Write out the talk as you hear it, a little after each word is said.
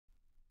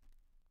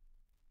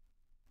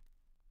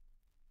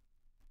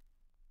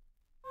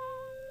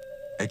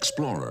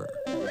Explorer.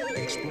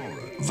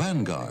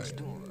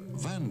 Vanguard.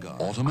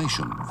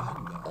 Automation.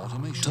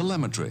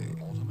 Telemetry.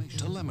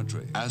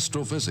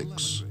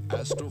 Astrophysics.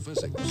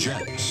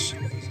 Jets.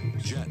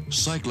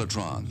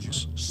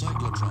 Cyclotrons.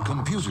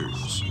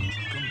 Computers.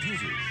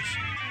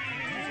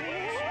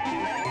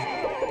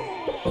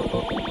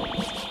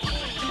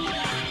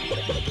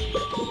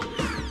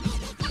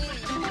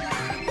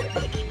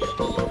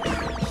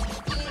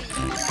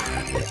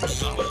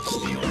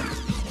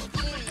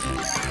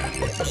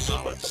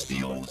 Solid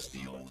steel.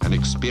 An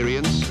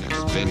experience, an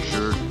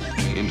adventure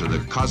into the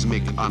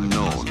cosmic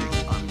unknown.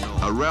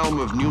 A realm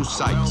of new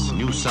sights,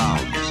 new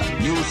sounds,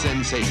 new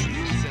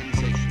sensations.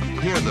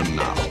 Hear them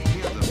now.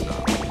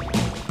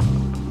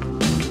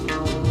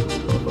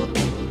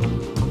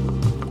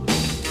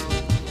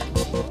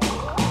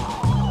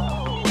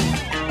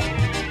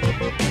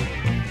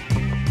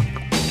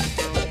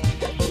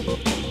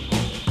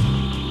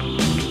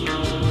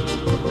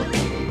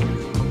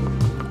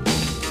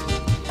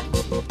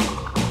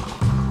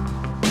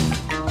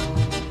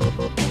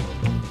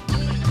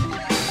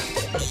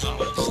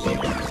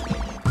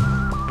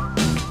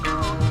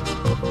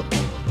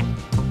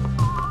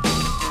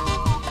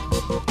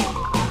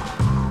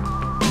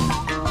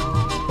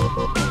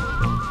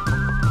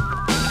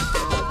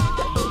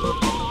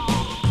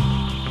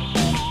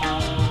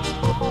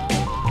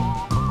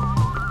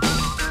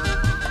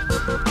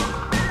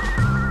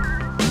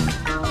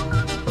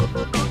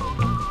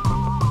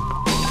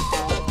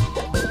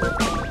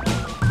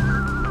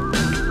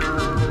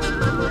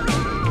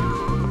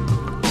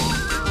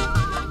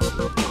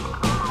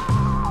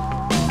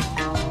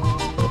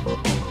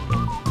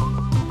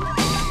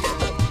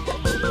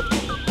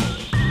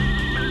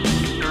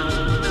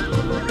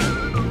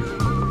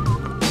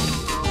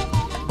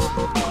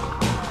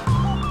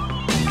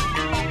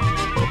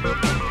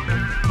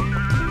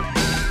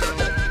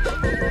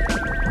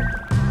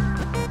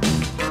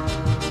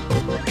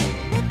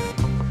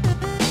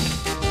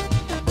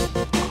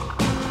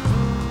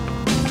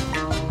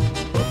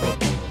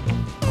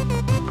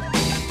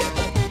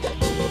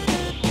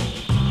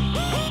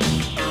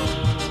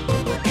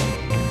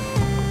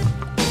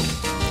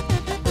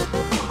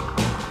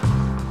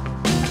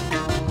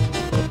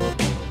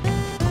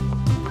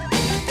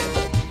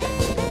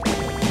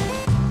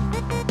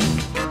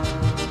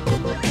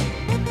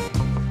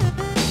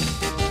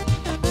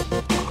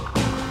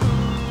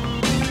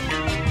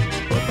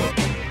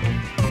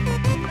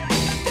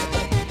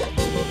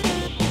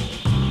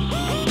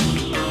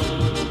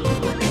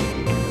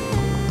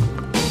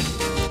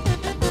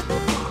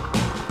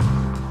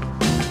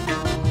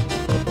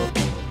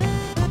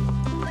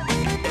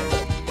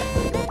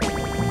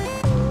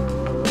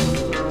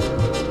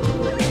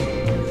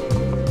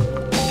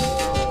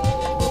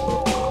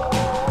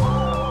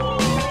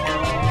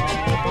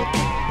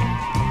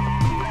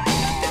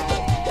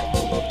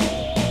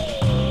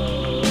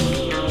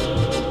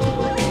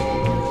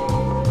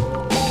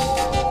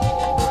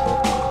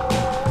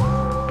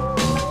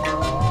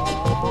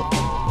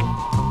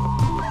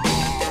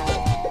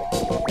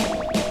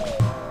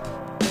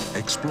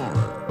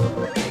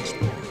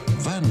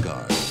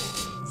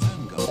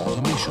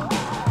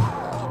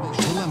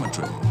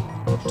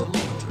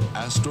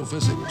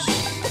 Astrophysics.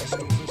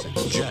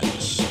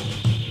 Jets.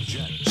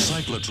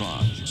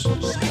 Cyclotrons.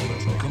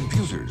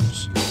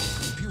 Computers.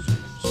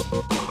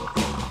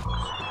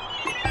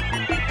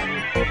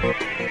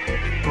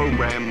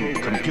 Program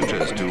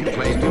computers to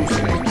play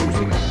music.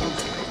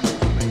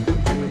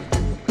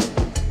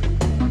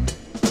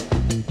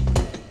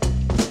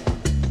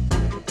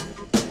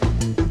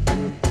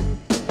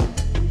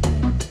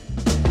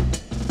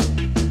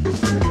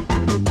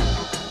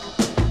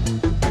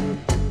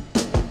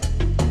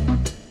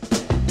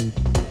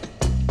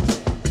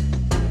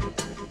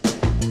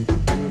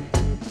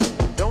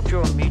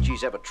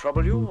 Ever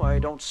trouble you? I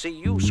don't see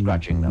you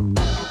scratching them.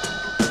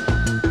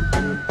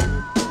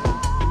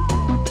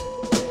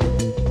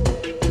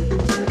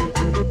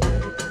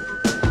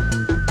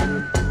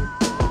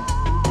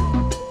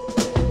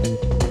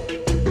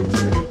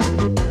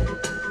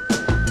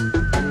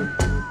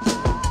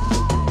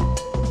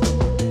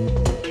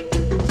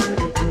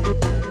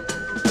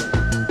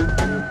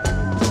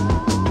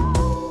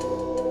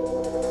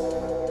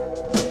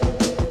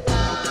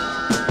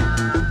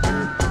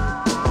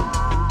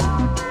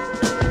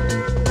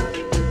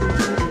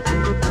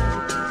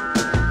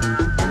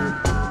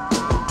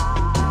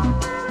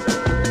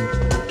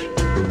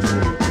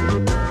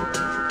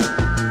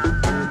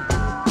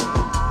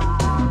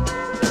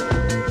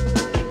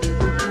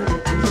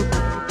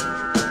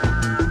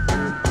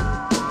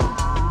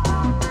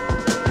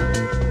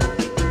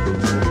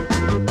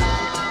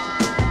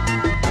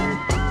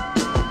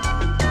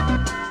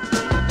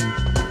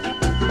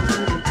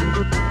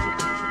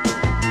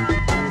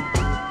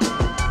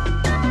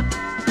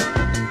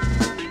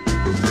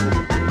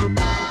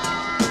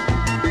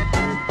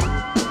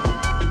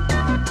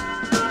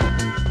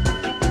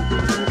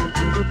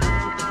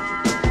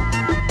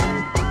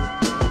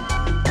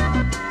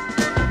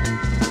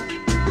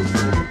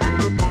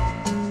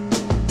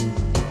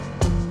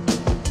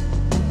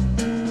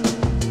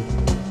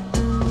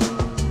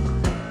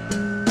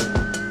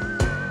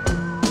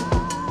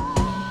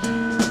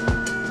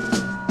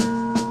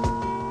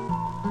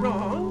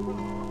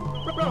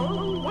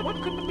 Wrong?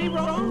 What could be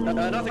wrong?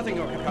 Nothing,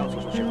 your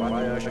consulship.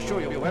 I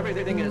assure you,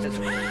 everything is...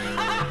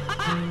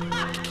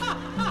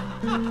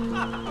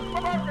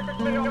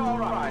 Perfectly all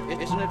right.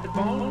 Isn't it the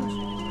bones?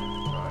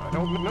 I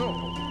don't know.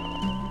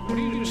 What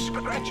are you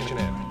scratching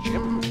at,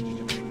 Jim?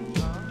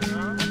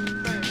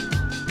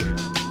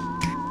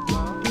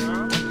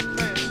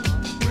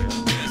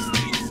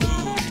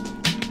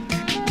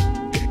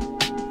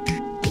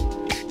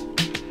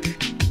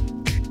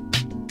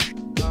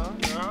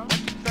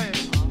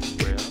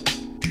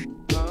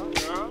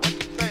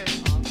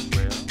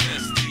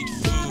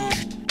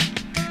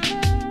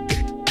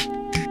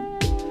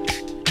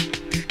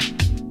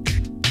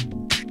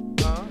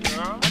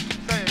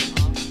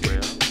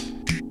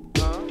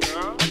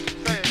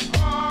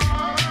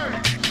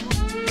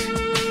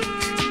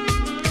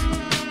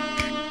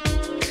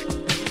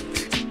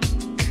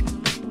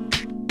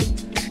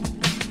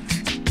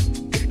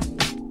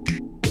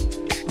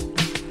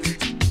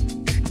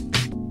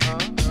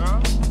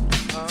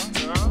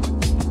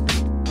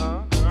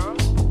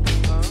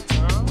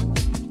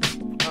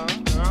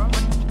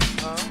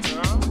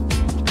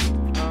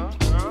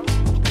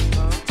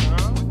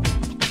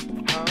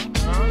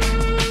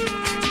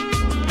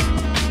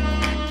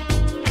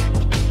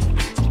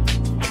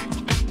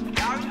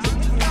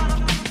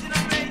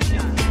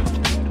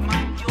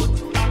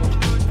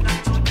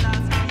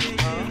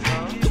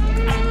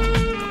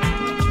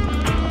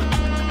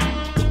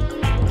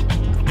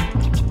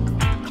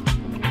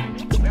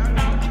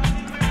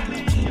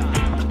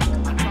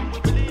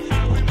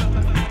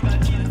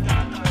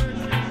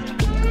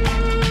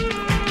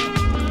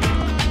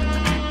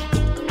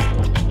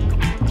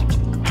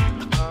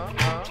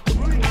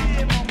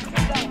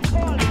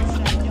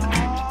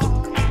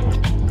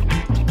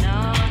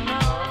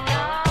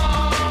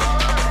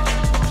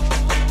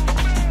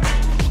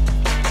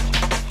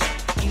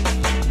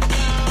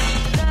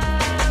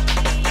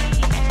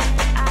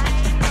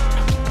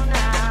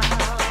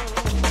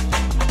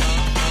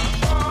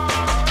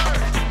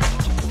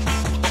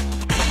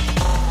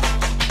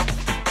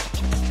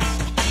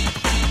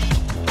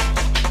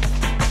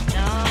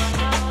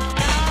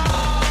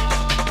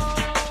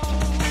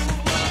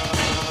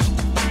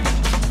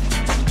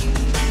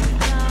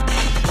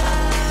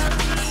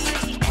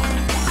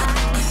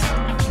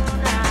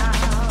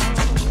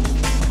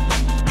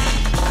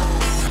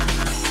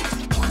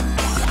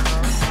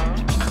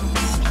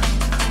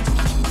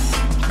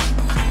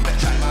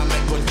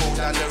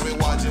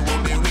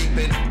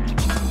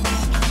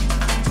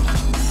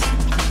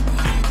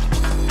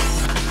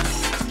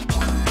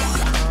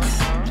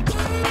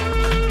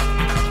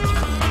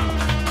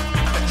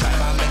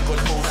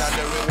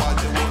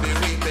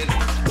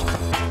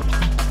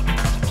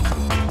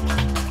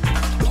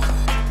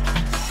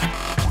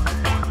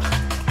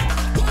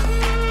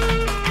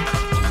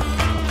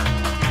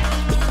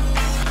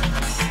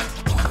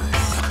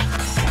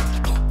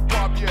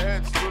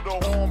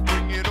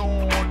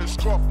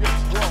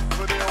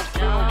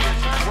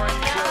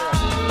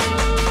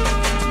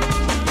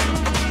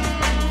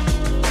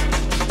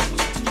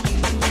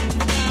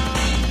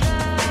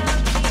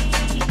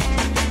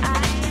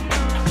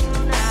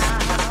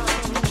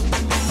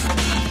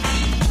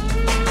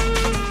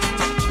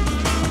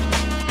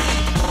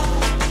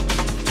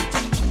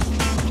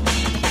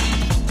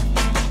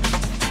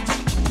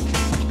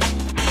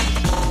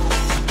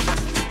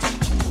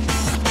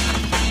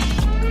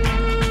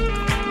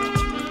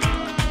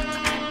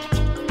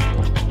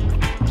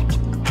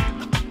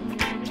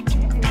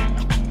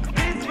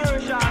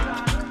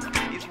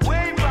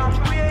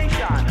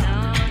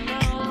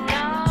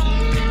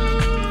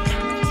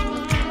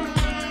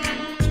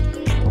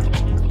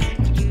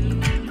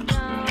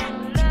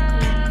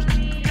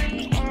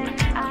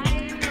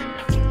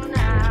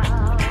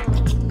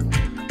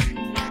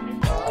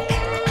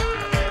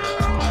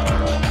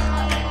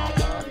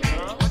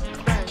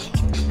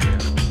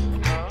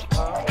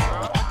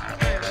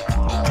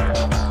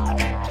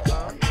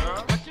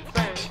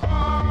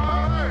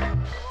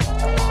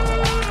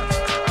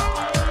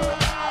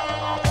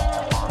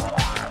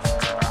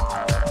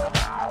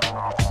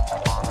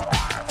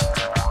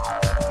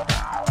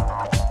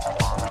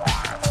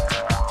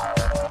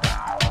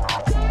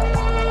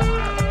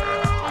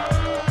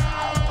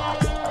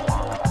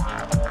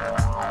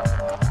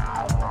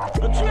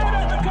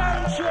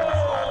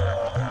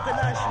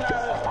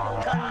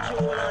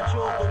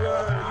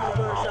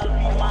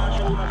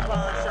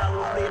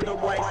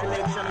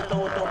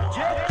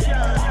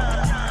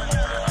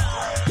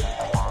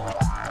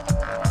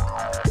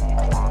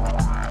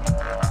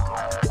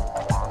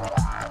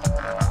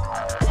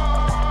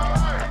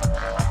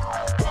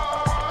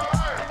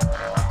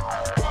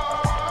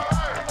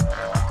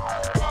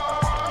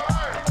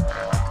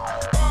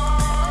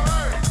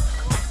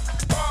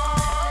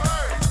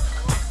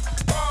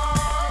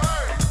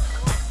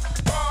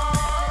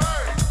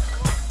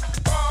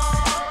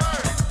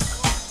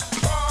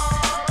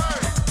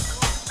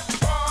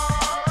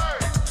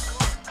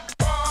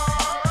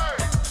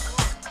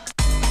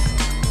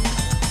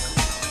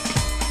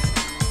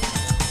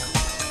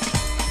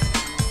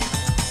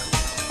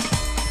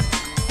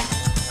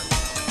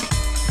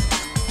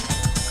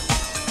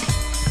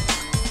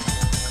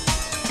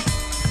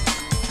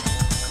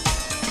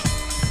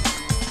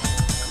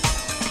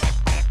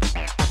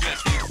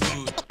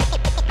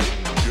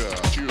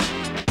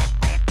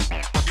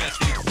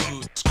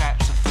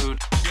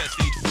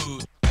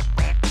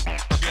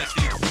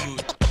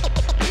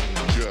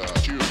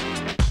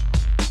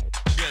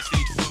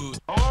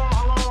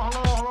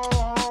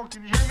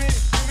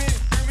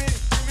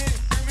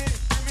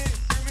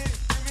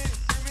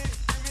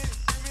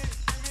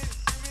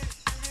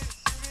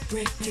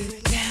 break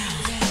it down.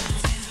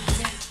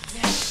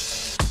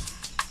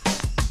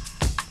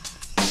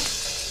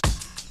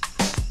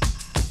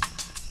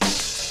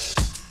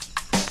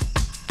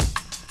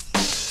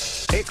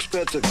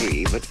 Experts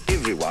agree that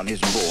everyone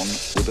is born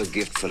with a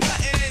gift for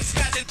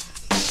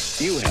life.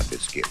 You have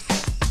this gift.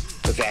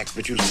 The fact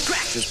that you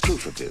scratch is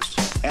proof of this.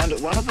 And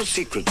one of the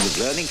secrets of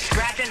learning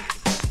scratching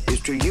is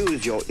to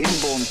use your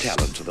inborn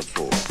talent to the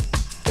full.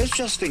 Let's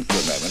just think for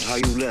a moment how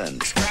you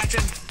learned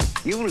scratching.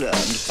 You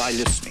learned by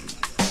listening.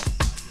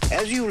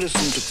 As you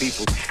listened to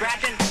people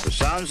scratching, the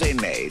sounds they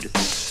made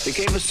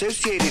became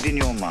associated in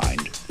your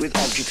mind with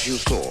objects you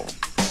saw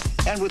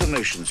and with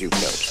emotions you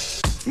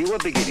felt. You were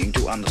beginning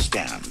to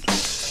understand.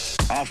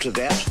 After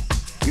that,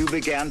 you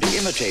began to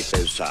imitate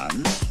those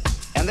sounds,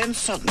 and then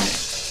suddenly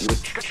you would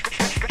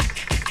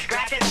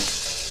scratch it.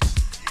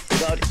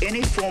 Without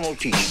any formal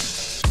teaching,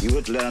 you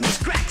would learn to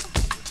scratch.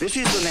 This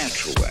is the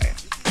natural way.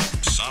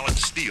 Solid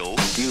steel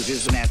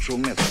Uses the natural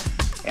method,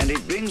 and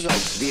it brings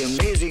out the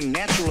amazing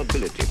natural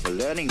ability for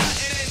learning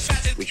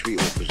which we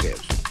all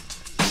possess.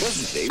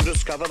 Presently, you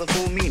discover the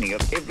full meaning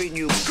of every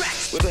new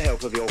scratch with the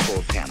help of your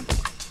fourth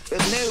handbook.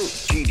 There's no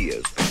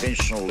tedious,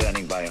 conventional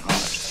learning by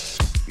heart.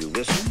 You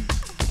listen,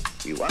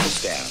 you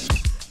understand,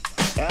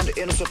 and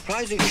in a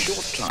surprisingly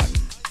short time,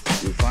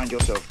 you find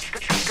yourself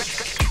scratching.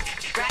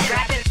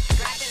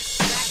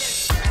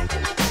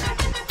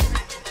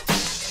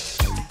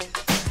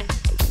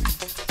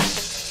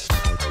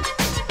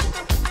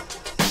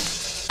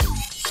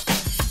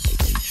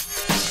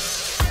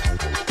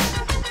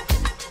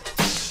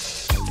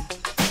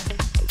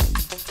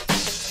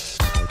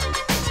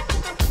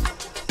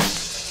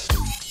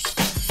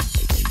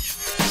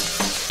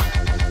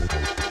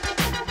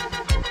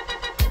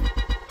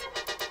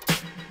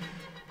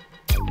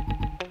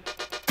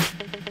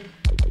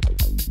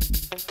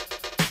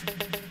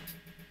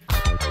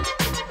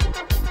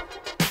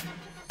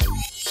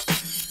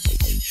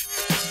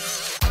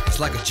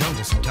 Like a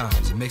jungle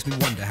sometimes, it makes me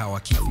wonder how I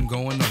keep from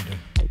going under.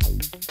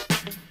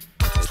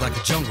 It's like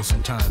a jungle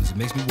sometimes, it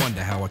makes me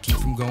wonder how I keep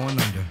from going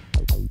under.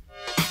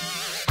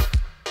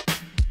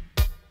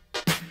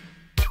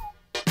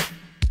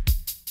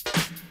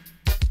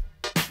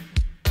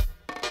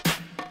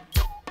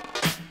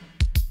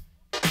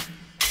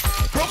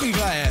 Broken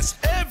glass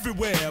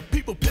everywhere,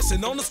 people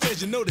pissing on the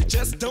stage, you know they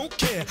just don't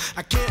care.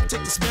 I can't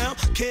take the smell,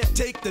 can't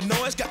take the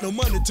noise, got no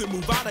money to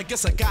move out, I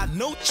guess I got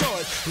no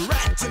choice.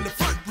 Rats in the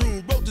front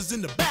room, roaches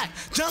in the back,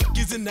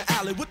 junkies in the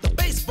alley with the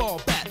baseball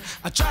bat.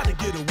 I tried to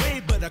get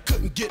away, but I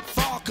couldn't get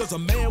far, cause a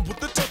man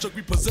with a tow truck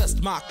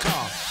repossessed my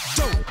car.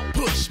 Don't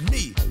push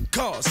me,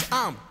 cause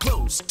I'm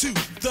close to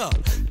the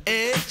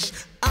edge.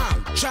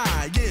 I'm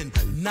trying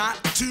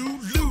not to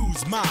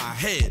lose my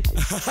head.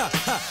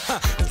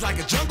 It's like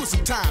a jungle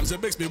sometimes,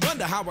 it makes me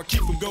wonder how I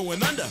keep from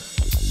going under.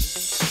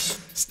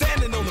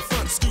 Standing on the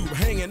front stoop,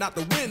 hanging out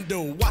the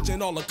window,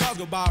 watching all the cars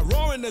go by,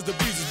 roaring as the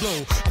breezes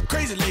blow. A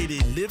crazy lady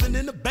living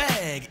in a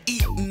bag,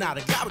 eating out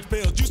of garbage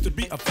pails, used to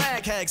be a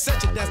fag hag,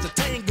 such a dance to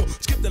tango,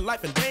 skipped the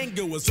life and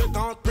dango. A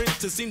zircon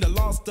princess seemed to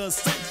lost her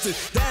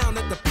senses, down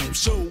at the peep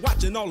show,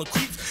 watching all the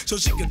creeps, so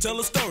she could tell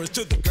her stories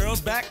to the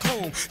girls back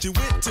home. She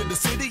went to the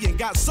city and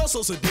got so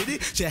did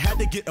it. She had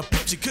to get a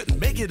pimp, she couldn't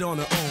make it on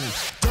her own.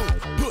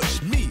 Don't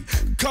push me,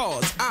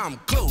 cause I'm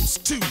close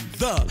to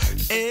the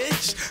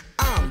edge.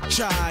 I'm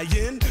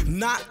trying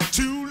not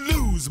to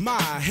lose my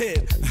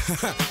head.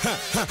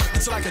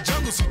 It's like a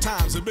jungle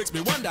sometimes, it makes me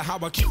wonder how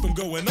I keep from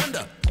going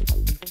under.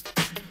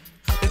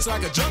 It's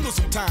like a jungle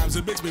sometimes,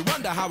 it makes me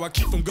wonder how I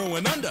keep from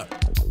going under.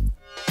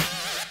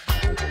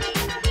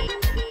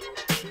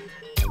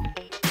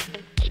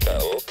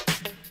 Spell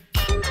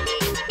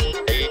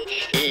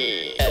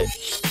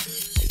H-E-S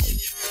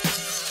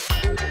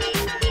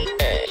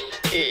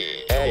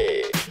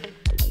S-E-A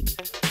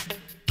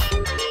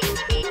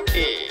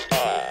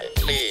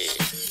E-I-C.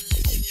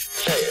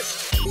 Say it.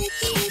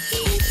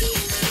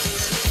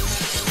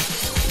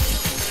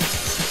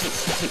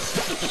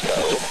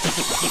 Spell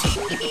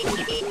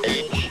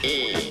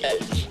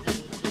H-E-S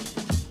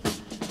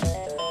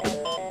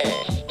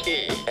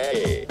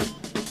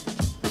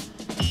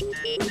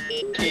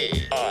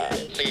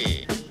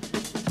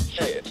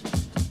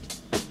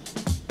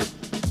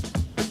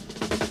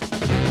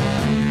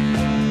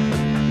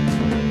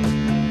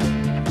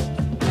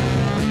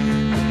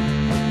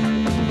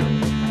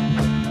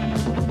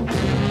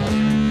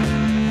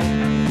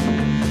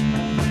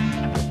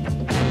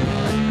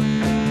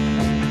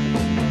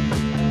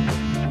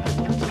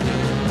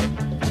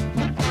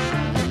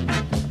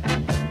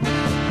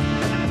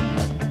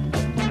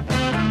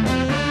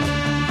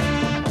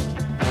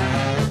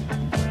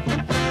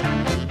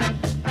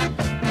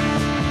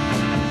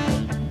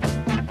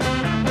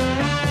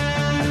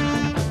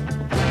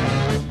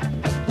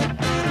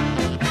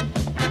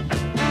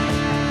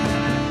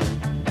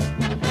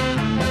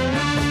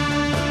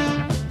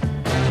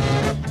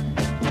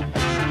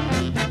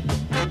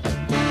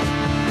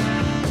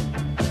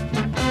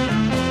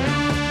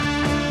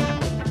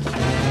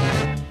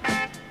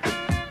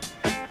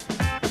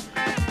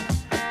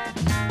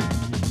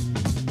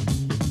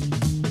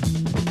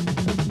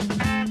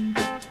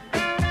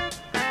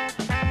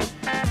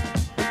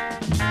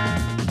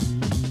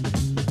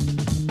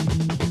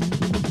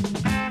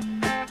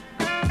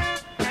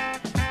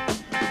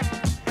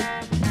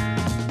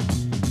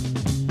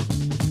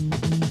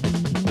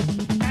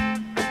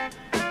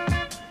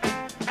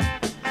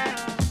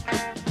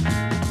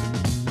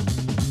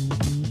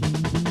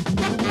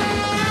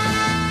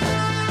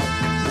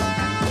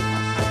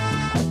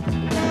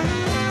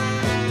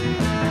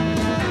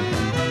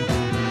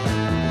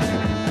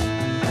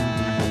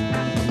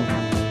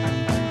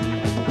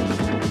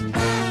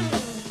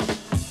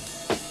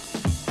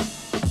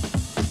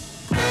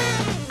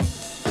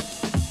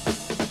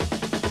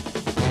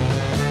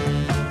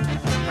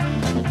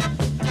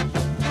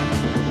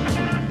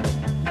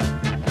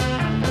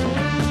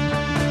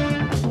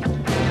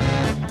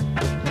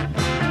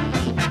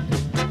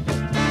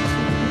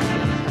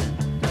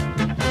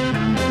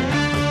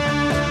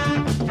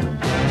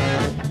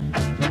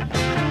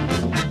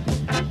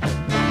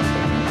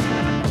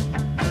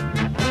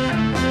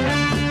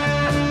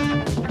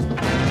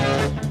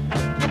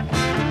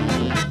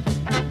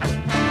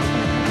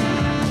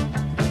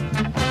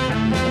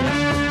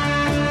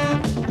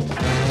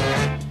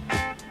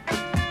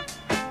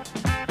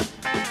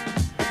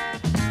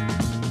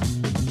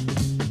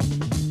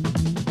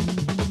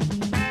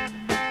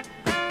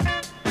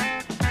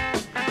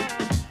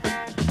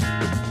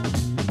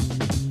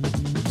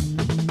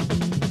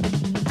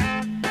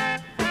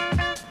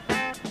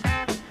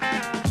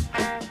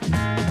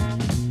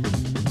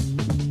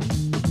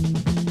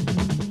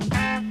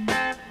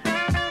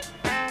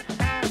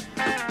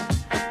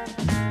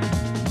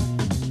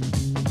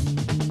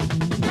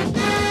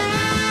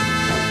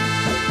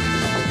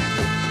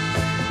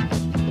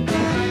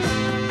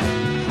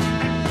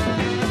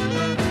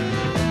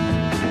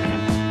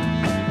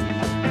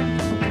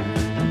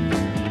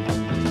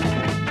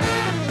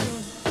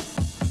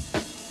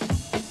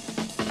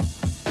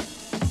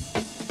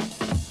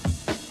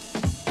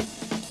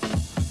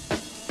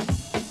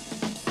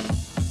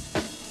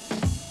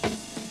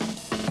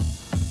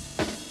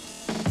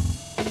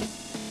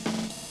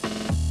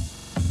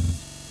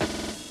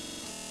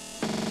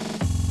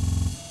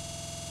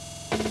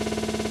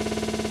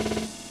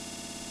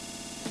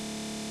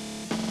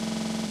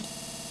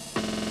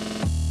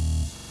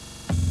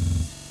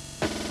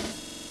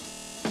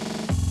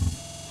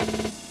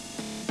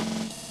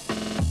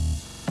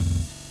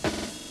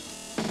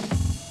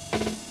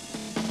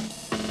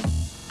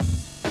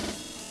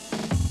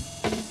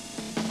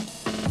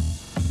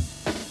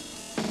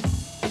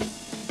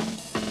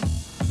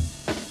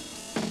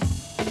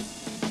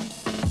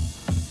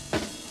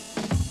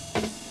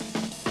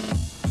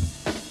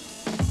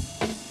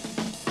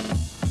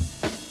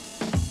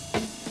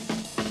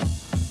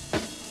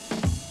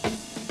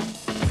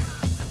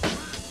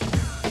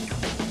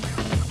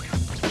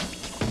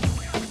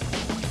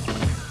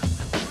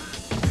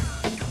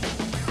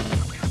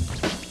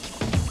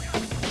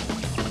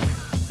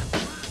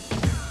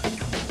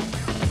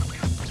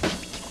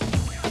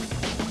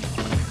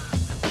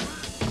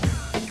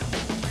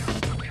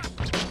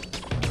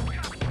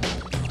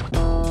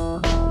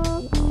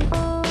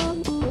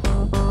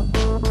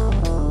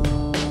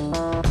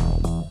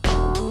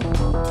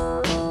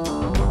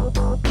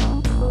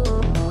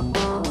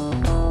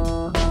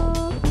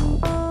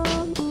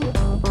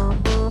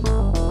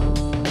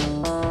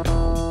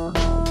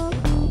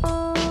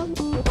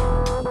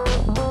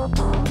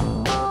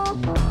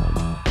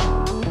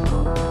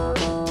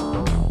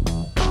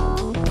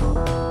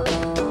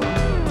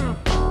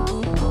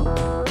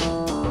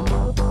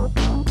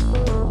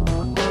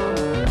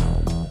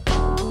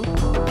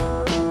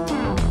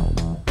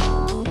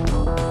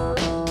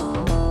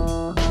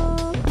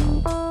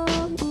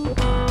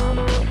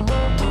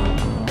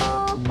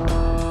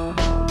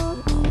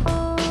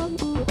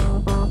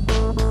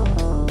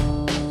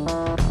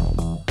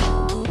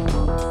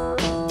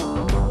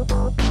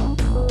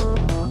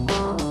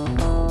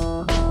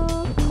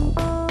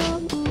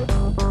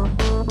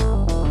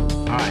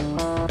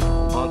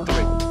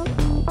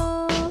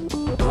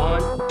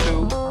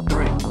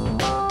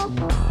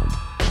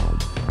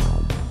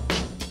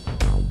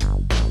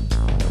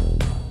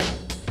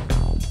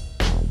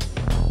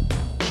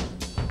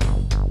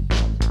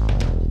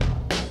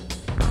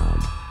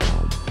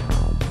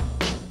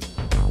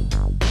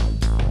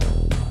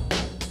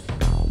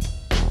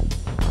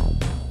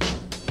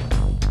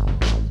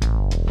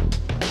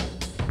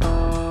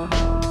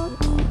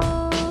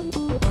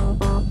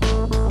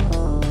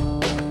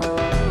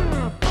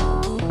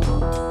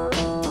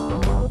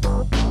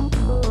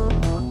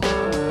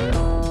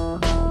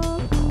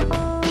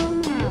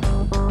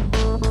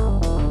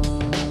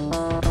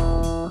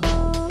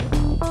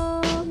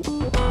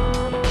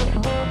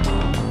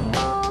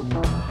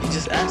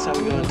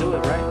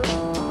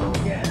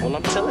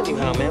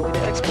man. We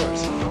the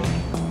experts.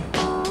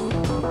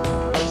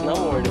 First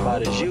I'm worried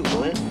about is you,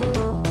 Glenn.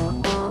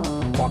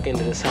 Walk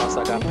into this house,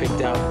 I got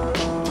picked out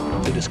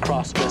through this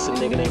cross-dressing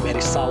nigga named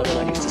Eddie Solomon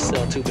I used to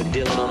sell to, but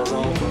dealing on his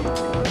own.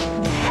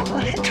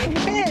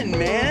 Twin,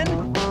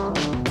 man!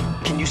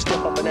 Can you step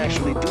up and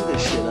actually do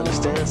this shit,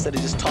 understand? Instead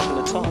of just talking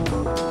the talk.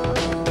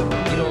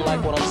 You don't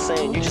like what I'm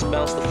saying, you just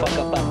bounce the fuck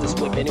up out this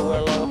whip anywhere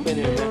along up in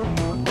here, man.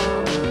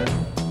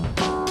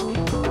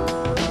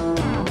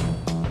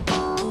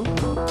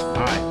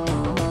 Alright,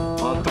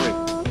 on 3.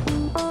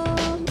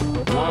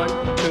 1,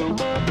 2,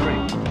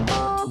 3.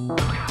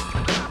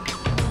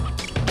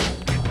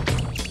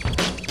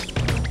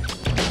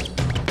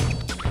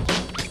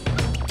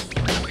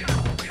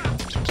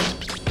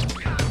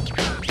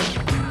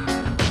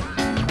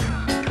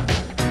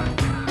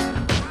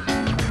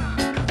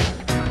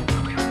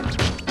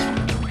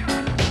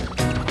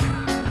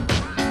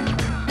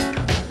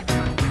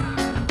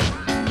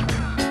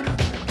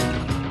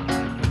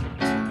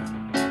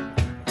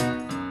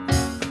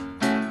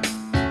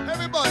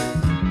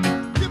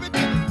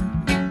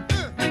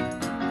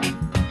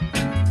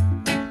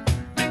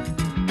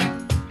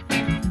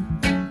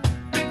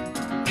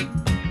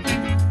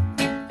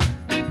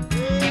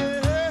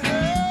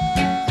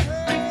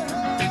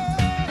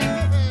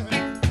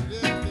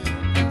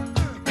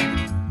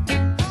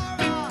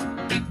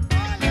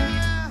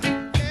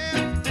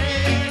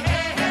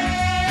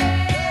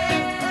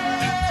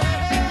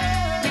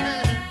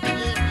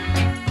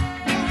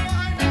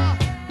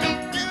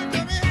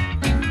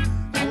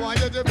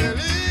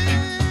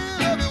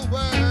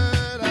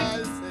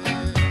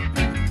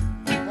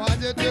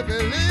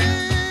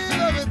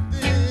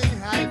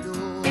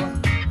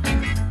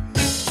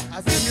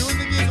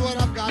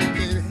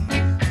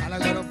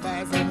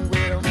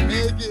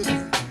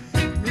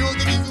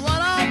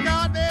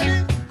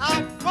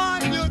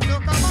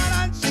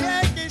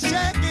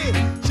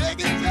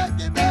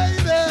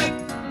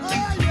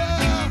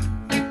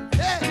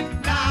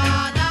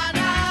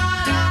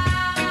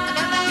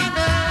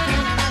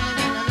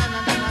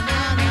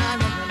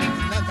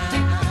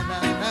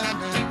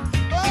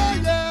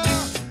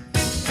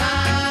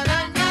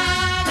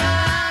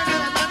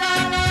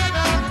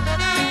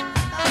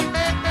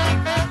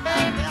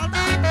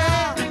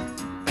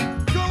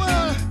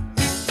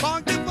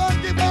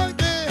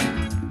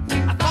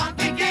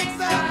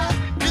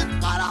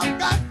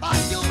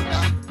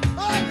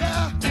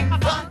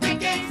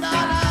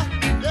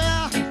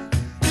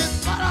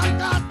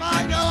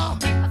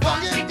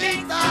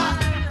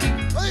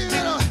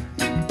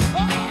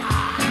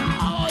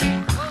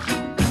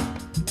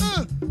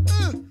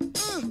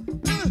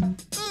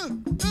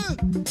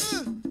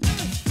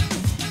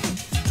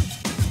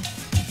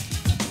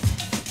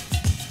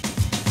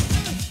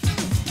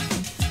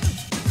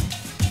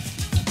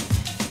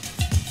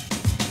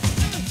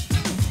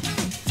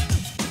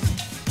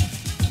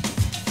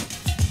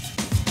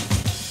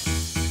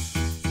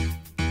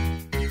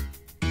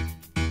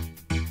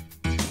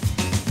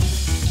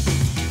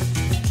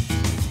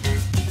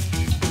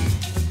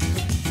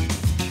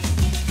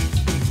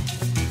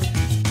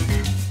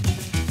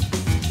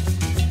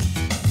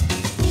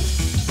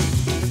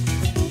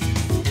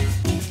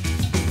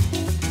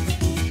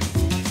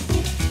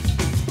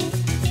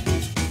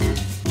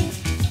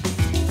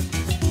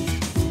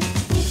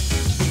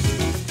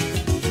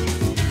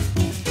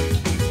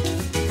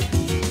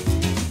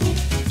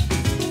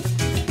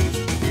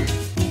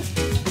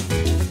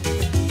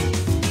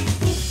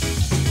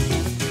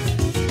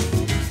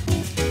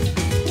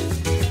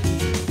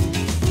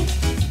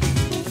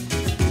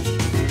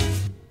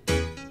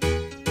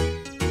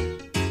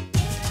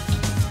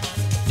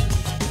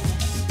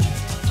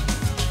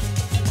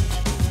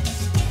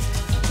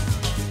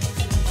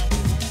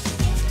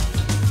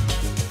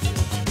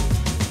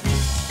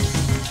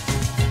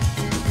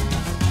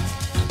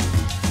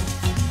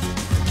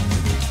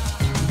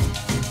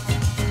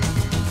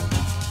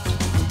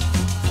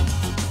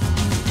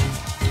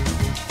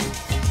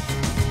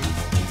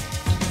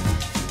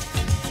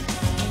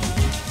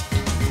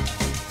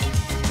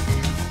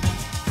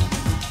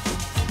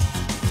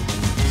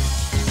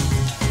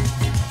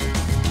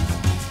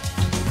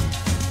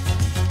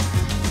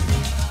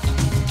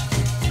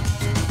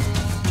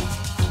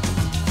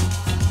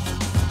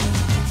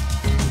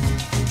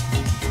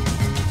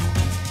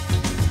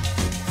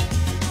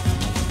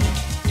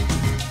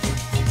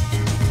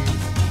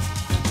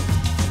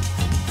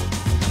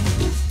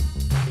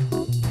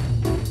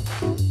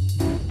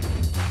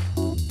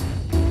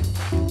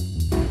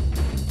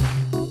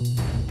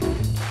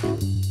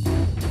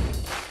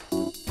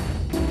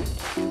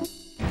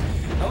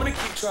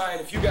 trying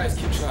if you guys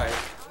keep trying.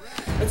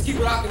 Let's keep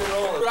rocking and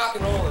rolling,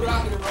 rocking and rolling,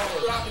 rocking and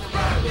rolling, rocking and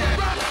rolling. Yeah.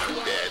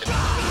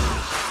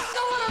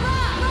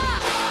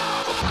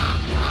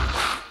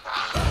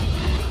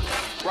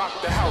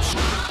 Rock the house.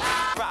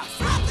 Rock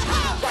the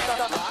house. Rock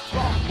the house.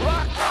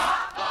 Rock.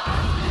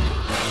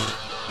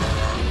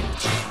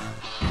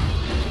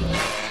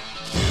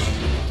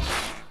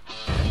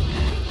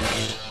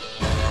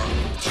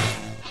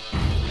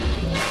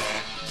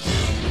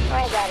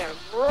 I gotta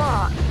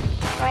rock.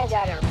 I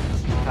gotta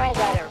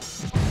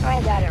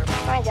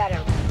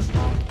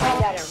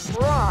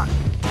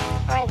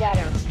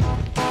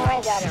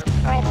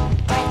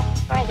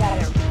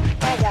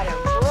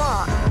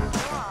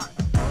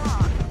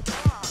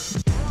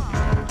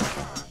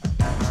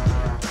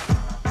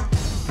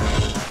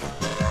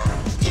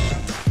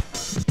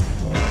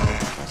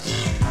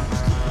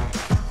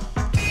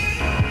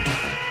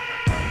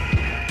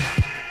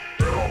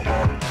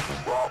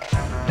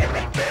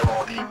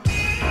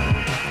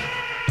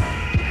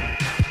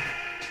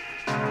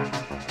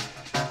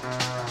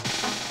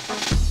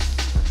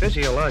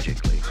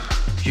Physiologically,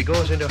 she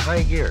goes into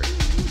high gear.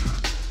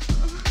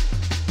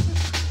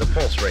 The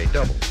pulse rate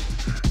doubles.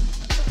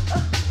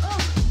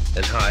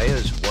 As high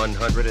as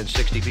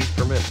 160 beats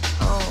per minute.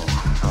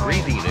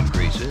 Breathing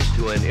increases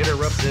to an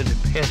interrupted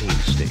panting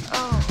state.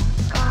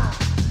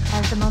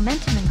 As the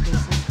momentum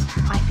increases,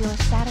 I feel a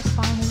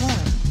satisfying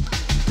warmth.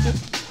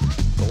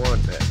 Go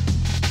on, Pat.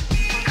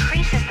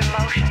 Increases the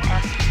motion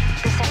and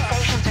the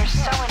sensations are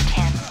so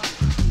intense.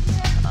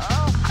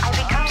 I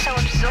become so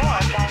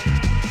absorbed I'm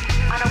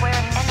unaware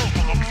of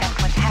anything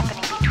except what's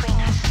happening between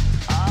us.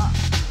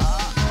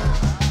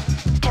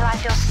 Till I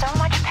feel so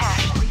much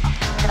passion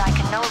that I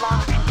can no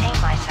longer contain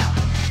myself,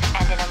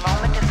 and in a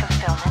moment of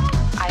fulfillment,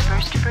 I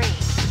burst free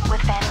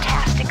with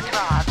fantastic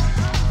throbs.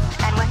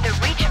 And with the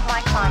reach of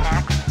my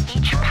climax,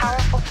 each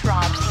powerful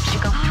throb seems to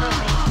go through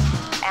me.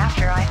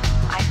 After I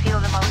feel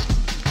the most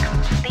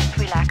complete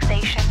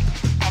relaxation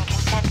and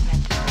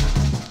contentment.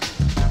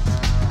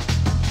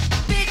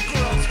 Big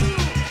girls who,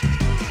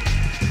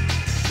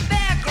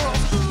 bad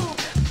girls who,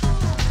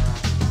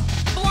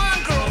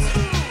 blonde girls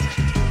who,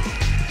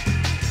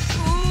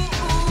 ooh,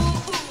 ooh,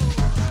 ooh.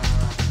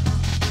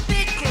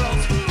 Big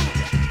girls who,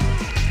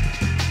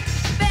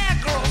 bad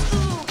girls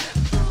who,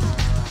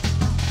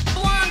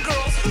 blonde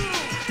girls who,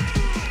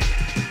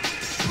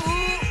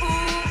 ooh,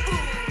 ooh,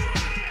 ooh.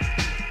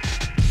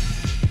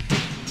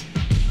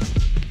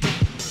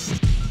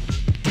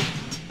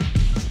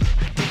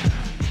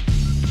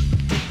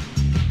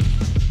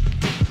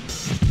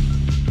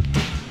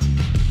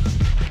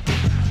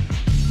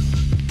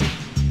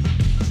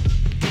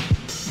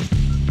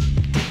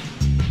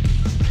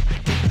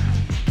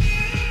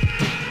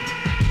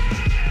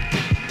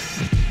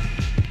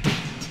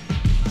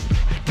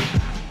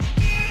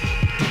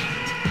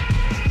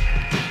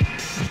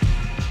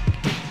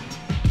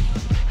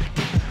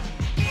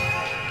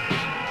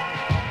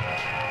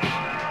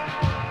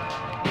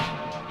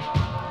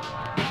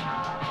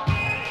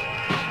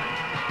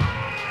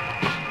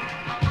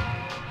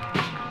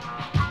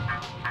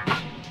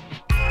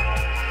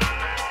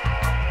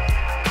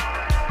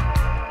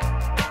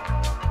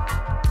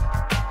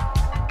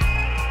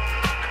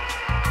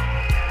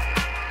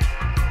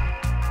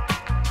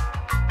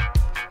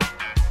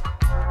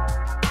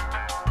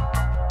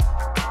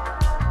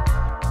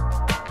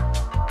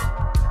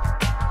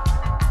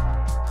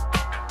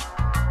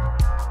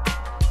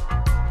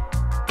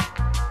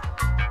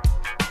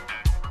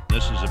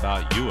 This is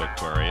about you,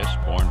 Aquarius,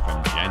 born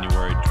from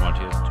January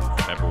 20th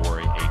to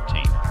February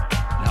 18th.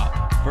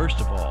 Now, first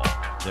of all,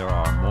 there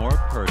are more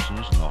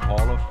persons in the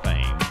Hall of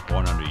Fame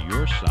born under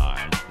your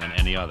sign than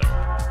any other.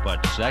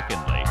 But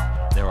secondly,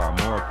 there are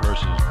more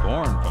persons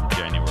born from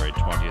January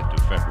 20th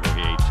to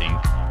February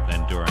 18th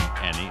than during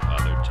any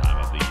other time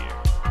of the year.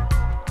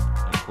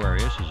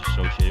 Aquarius is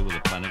associated with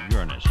the planet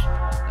Uranus,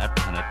 that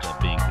planet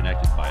being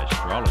connected by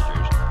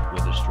astrologers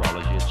with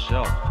astrology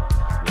itself,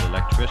 with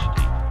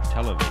electricity,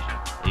 television,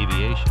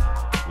 aviation,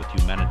 with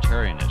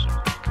humanitarianism,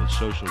 with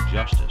social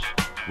justice,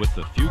 with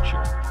the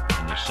future,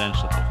 in the sense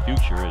that the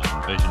future is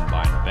envisioned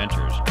by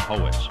inventors,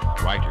 poets,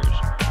 writers,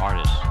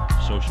 artists,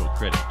 social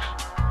critics.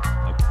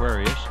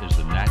 Aquarius is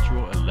the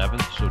natural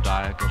 11th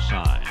zodiacal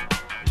sign,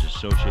 is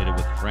associated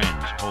with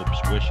friends, hopes,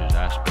 wishes,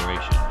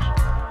 aspirations.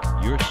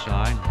 Your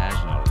sign has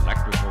an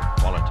electrical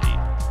quality,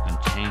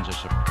 contains a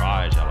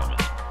surprise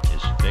element,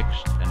 is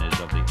fixed, and is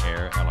of the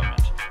air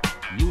element.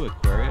 You,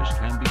 Aquarius,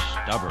 can be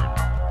stubborn.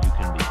 You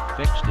can be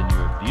fixed in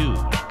your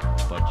views,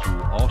 but you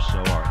also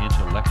are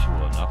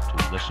intellectual enough to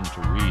listen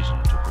to reason,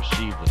 to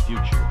perceive the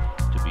future,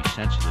 to be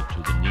sensitive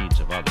to the needs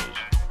of others.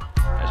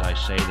 As I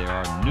say, there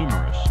are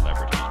numerous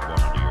celebrities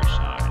born under your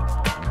sign,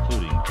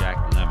 including Jack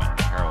Lemmon,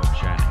 Carol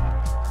Channing,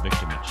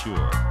 Victor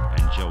Mature,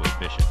 and Joey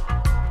Bishop.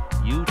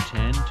 You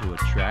tend to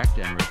attract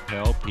and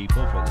repel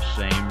people for the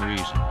same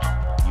reasons.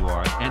 You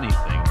are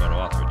anything but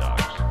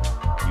orthodox.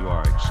 You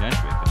are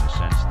eccentric in the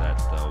sense that,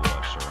 though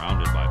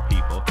surrounded by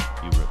people,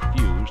 you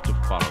refuse to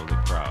follow the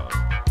crowd.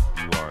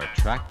 You are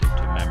attractive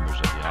to members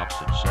of the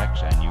opposite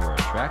sex, and you are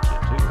attracted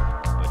too,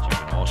 but you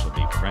can also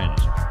be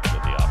friends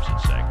with the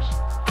opposite sex.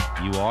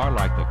 You are,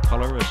 like the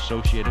color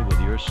associated with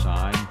your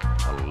sign,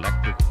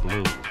 electric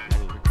blue.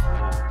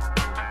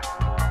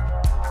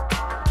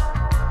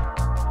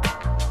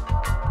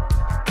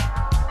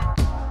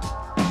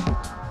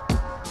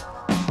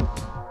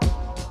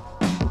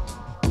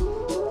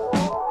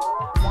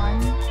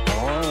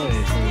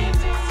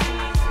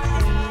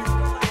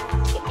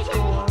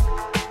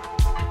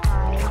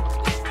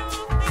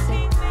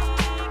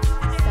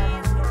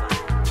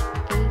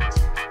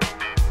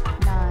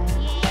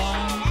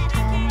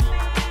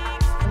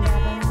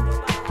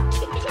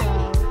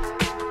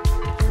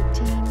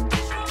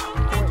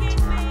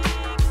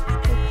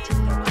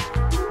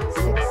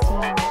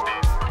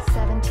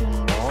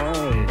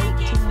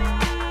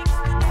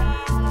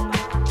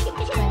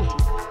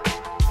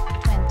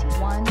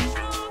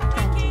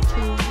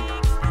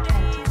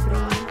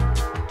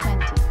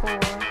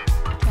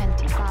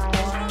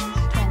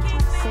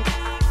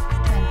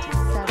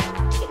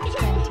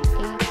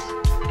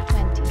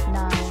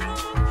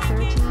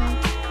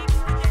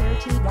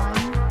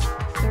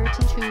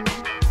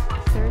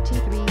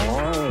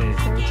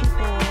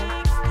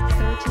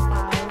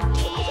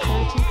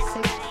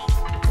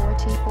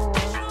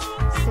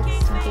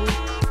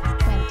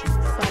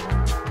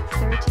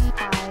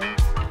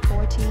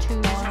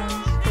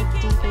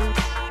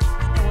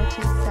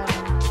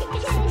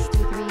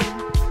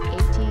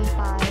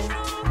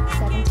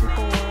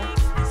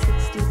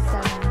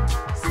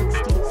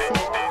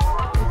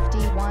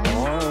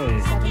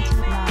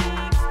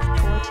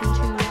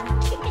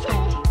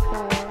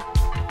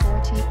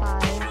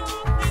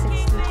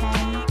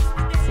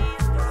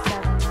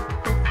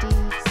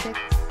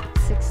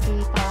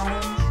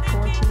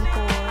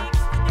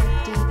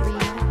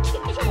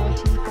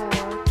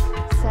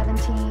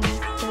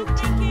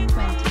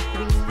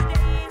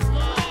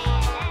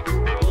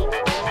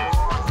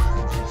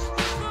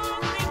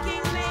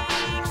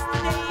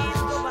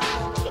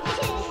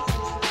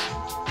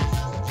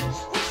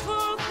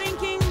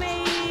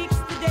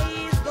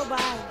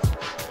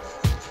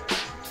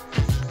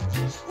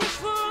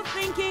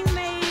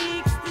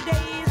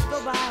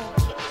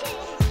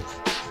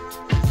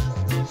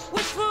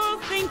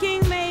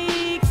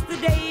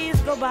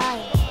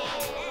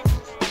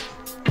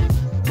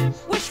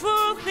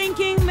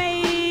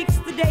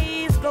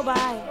 go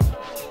by.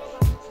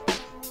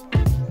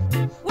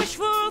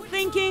 Wishful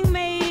thinking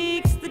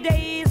makes the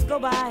days go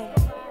by.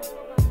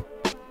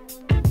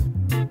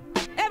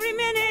 Every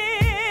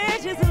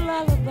minute is a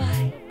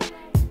lullaby.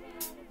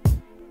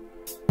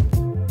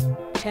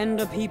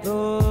 Tender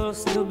people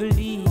still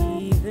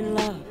believe in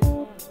love.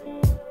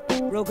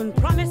 Broken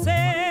promises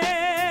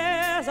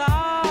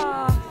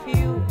are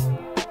few.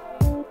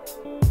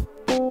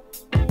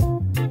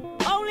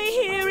 Only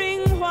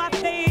hearing what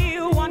they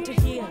want to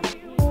hear.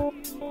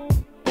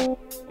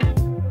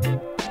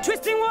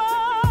 Twisting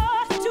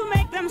words to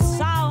make them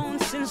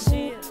sound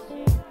sincere.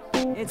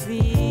 It's the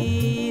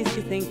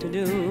easy thing to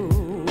do.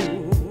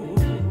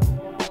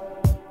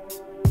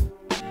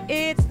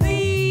 It's the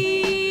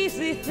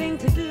easy thing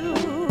to do.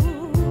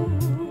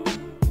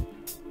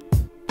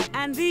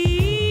 And the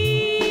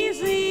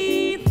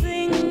easy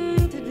thing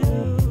to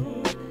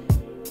do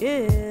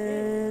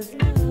is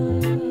love.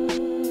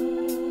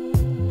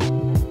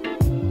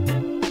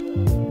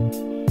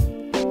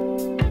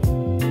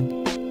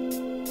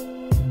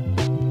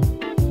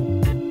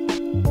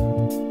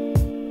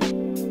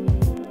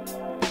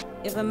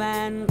 If a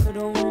man could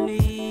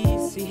only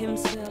see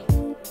himself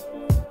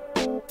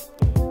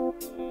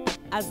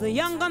as the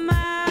younger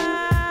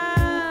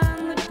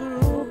man that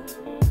grew,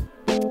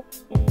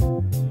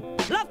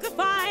 love could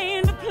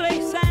find a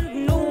place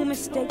and no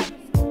mistake.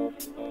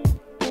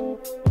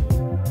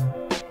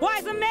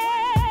 Wiser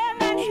men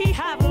than he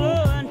have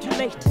learned too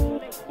late.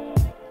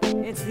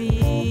 It's the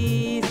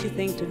easy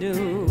thing to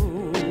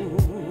do.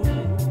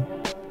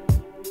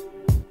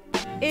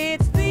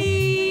 It's the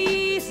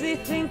easy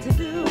thing to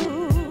do.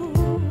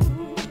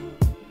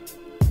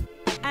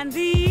 And the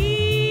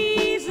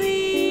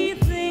easy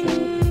thing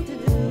to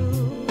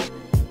do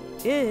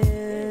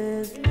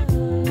is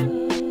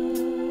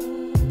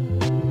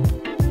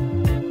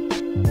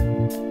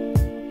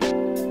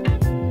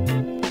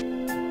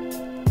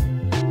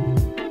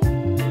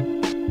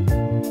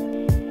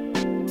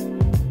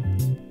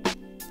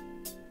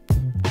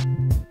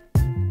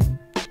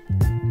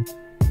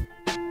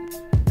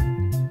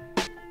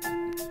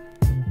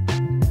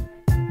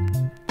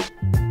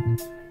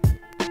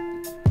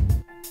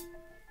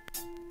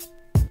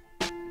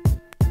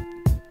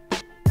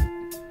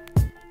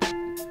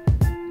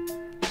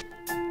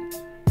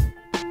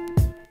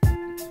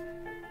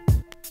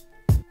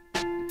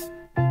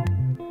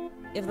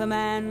if the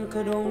man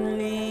could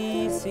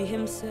only see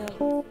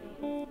himself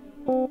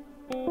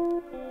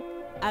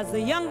as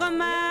the younger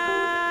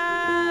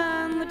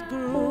man that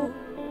grew,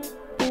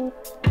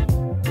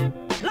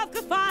 love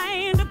could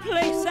find a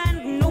place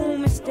and no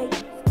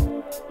mistake.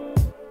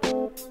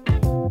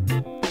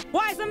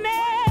 Wiser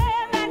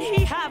men than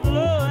he have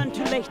learned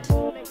too late.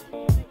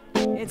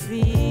 It's the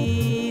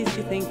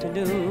easy thing to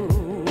do.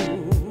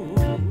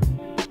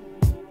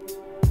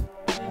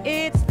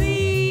 It's the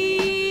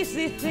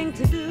easy thing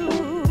to do.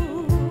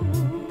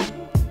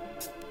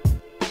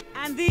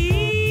 And the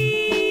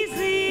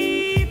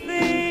easy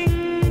thing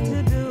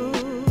to do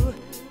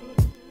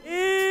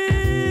is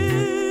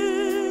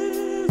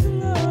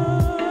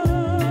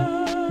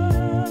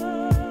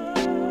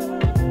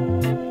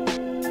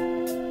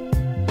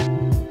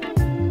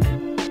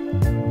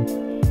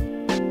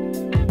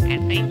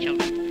And say,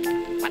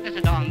 children, what does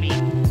it all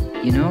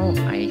mean? You know,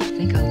 I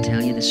think I'll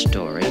tell you the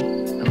story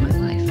of my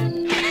life.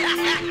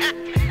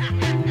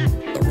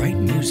 The right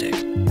music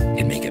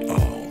can make it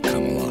all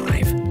come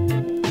alive.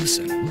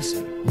 Listen,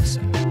 listen,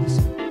 listen,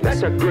 listen.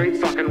 That's a great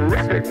fucking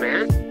record,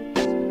 man.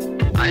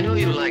 I know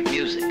you like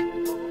music.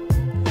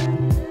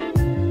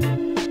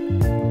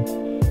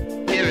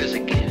 Here is a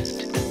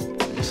gift.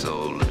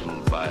 So little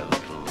by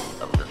little,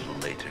 a little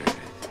later,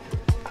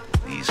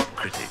 these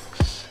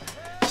critics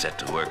set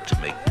to work to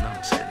make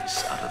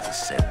nonsense out of the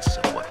sense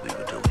of what we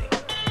were doing.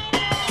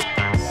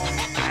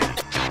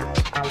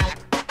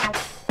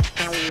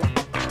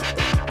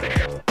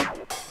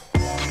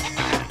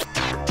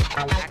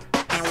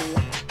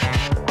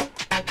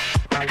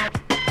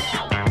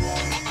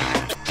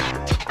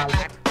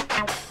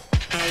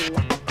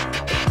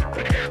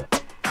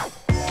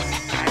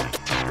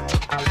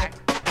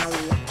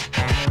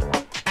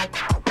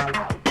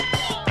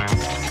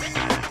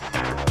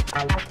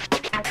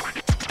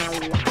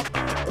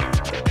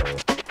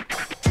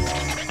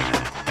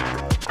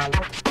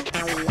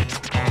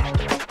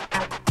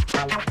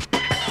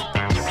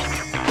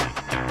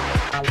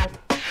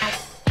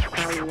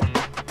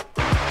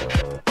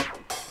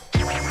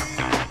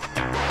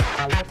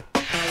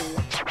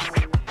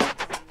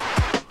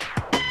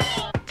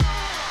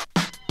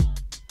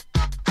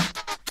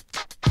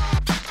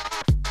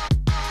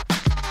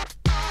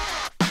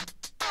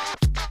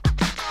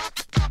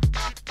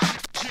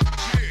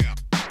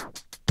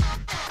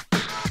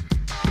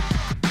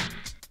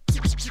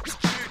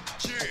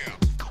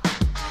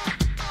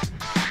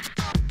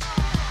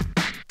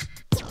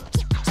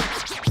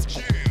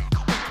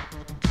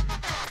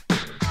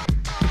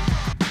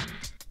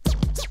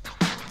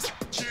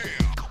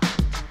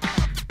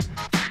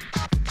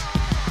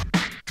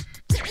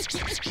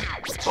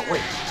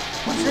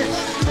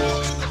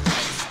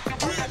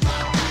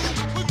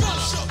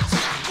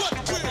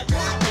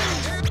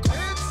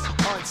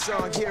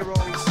 unsung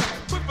heroes.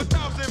 With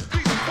 1,000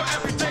 beats for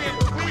every day in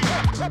the week.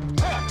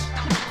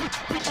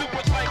 We do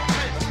it like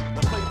this.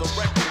 Now play the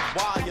record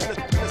while you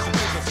listen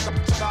to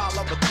the style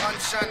of a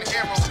unsung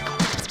hero.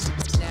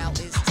 Now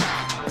it's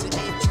time to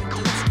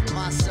introduce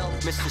myself,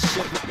 Mr.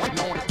 Shipman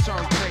on the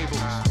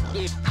turntable.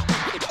 Yeah.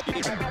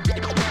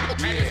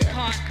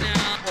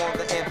 On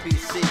the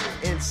MPC,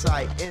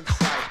 insight.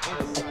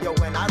 Yo,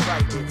 when I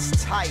write,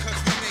 it's tight.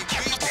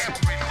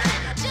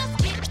 Just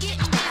getting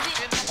busy.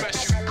 In a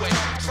special way.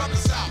 From the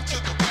south to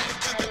the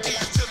west, to the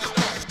east, to the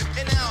north.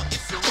 And now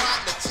if you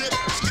ride the tip,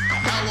 skip the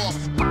hell off.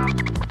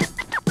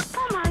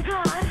 Oh my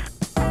God.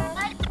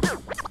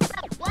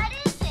 What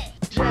is it?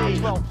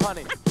 J12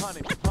 honey.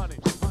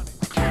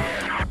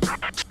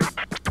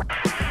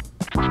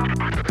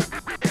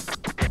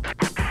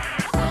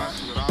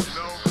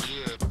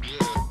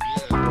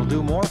 We'll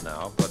do more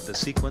now, but the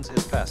sequence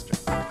is faster.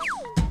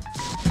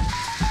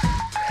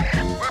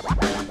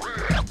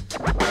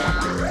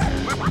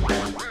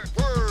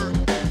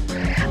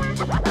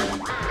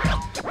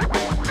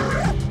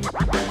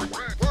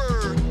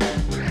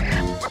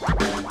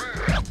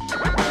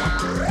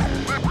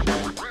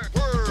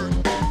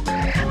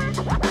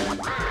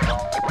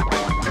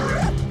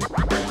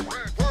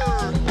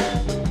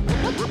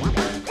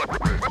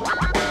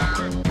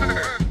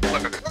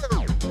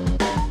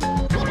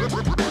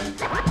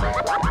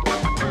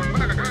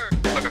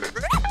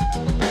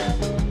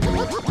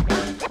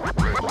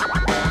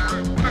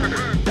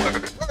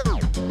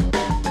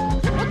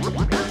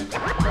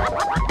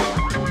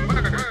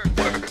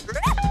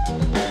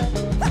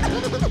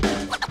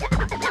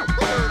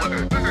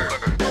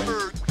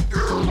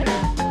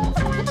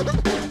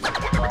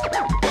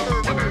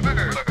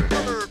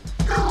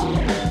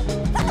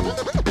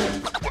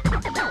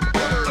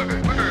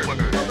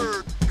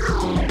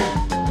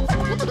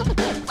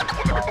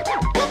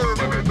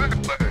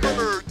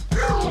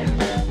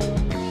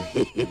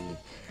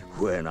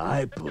 When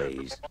I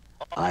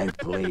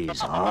plays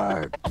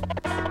hard.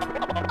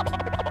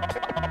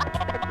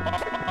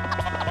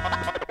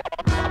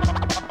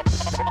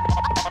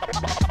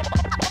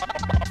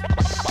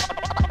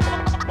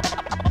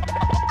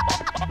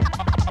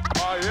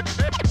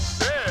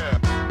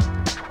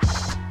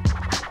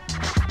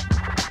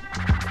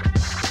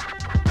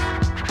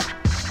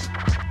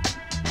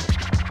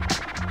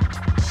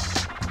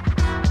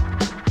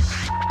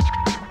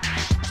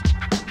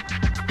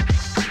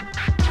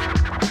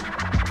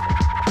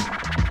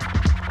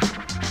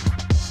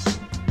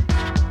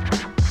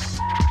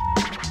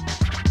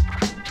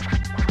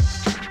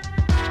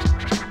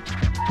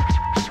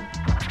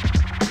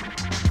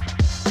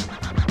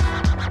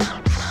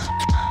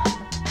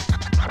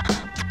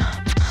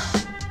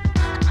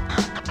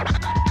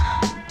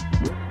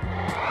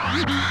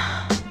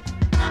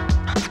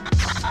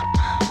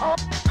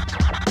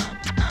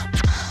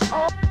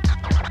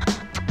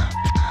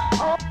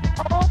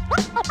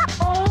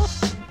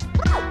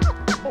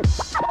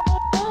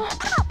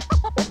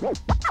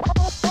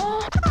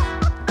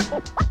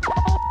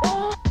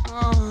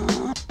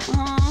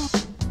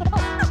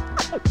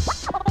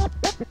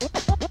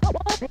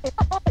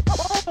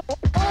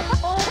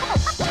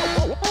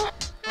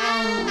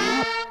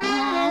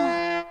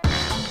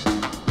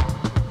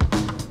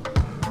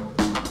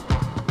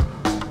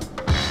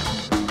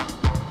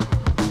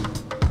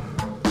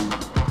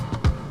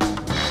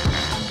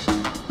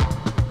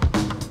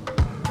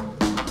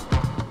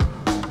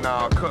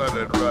 Now cut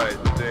it right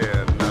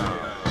there now.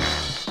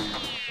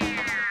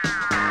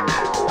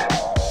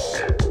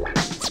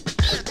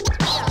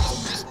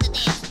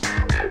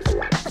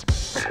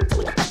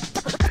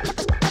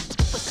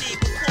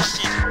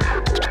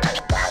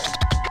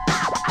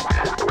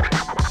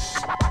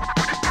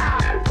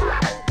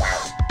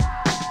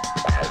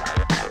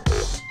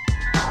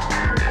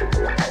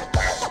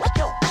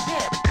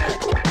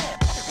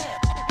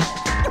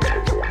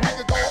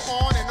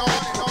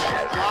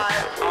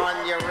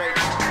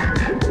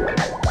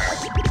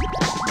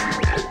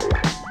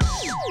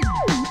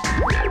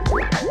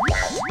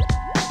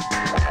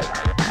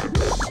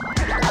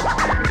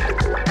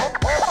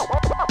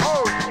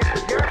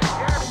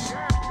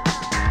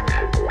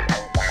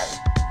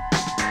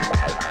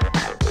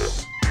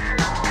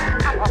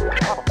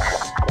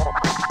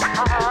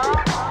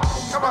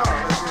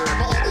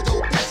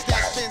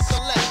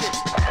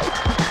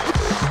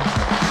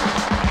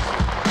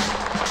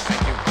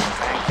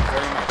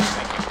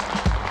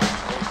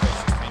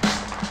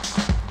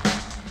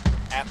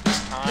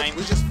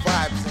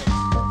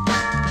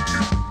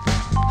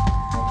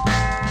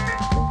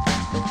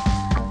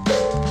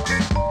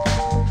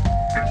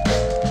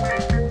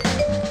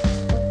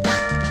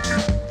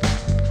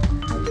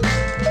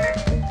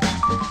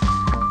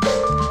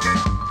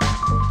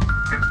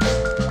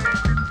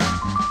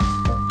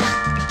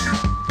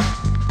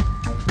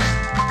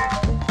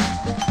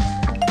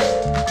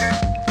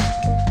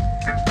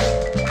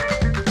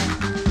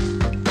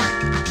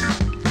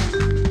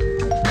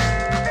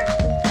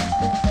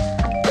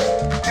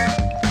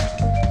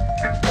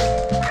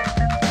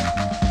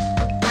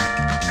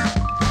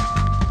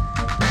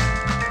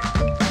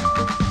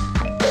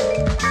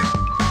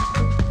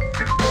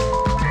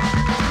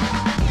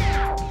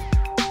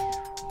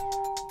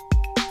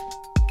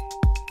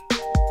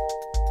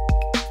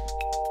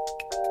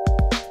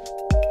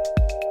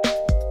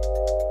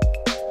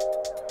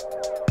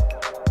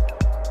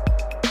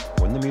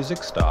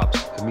 music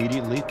stops,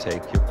 immediately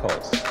take your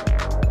pulse.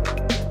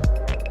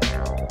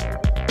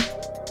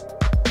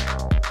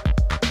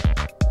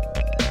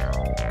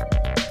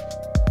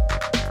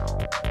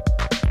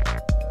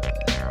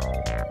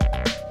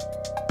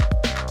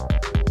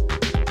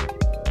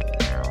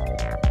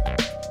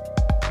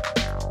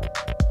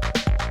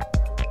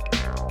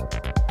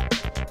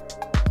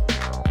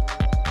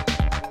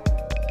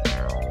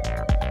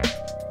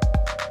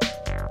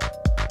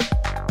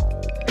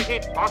 Is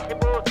it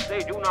possible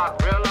they do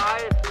not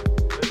realize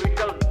that we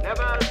shall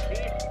never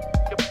cease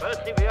to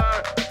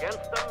persevere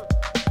against them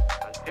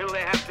until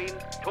they have been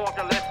taught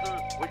a lesson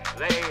which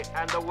they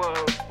and the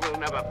world will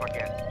never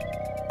forget?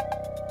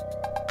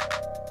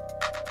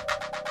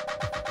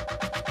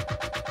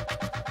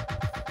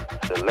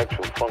 The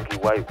electro funky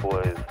white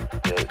boys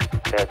that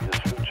had this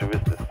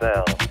futuristic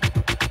sound.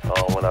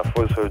 When I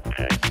first heard,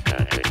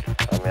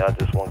 I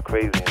just went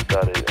crazy and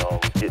started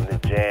getting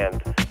it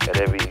jammed at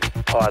every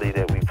party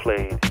that we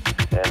played,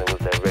 and it was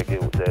that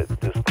record that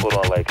just put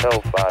on like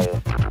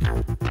hellfire.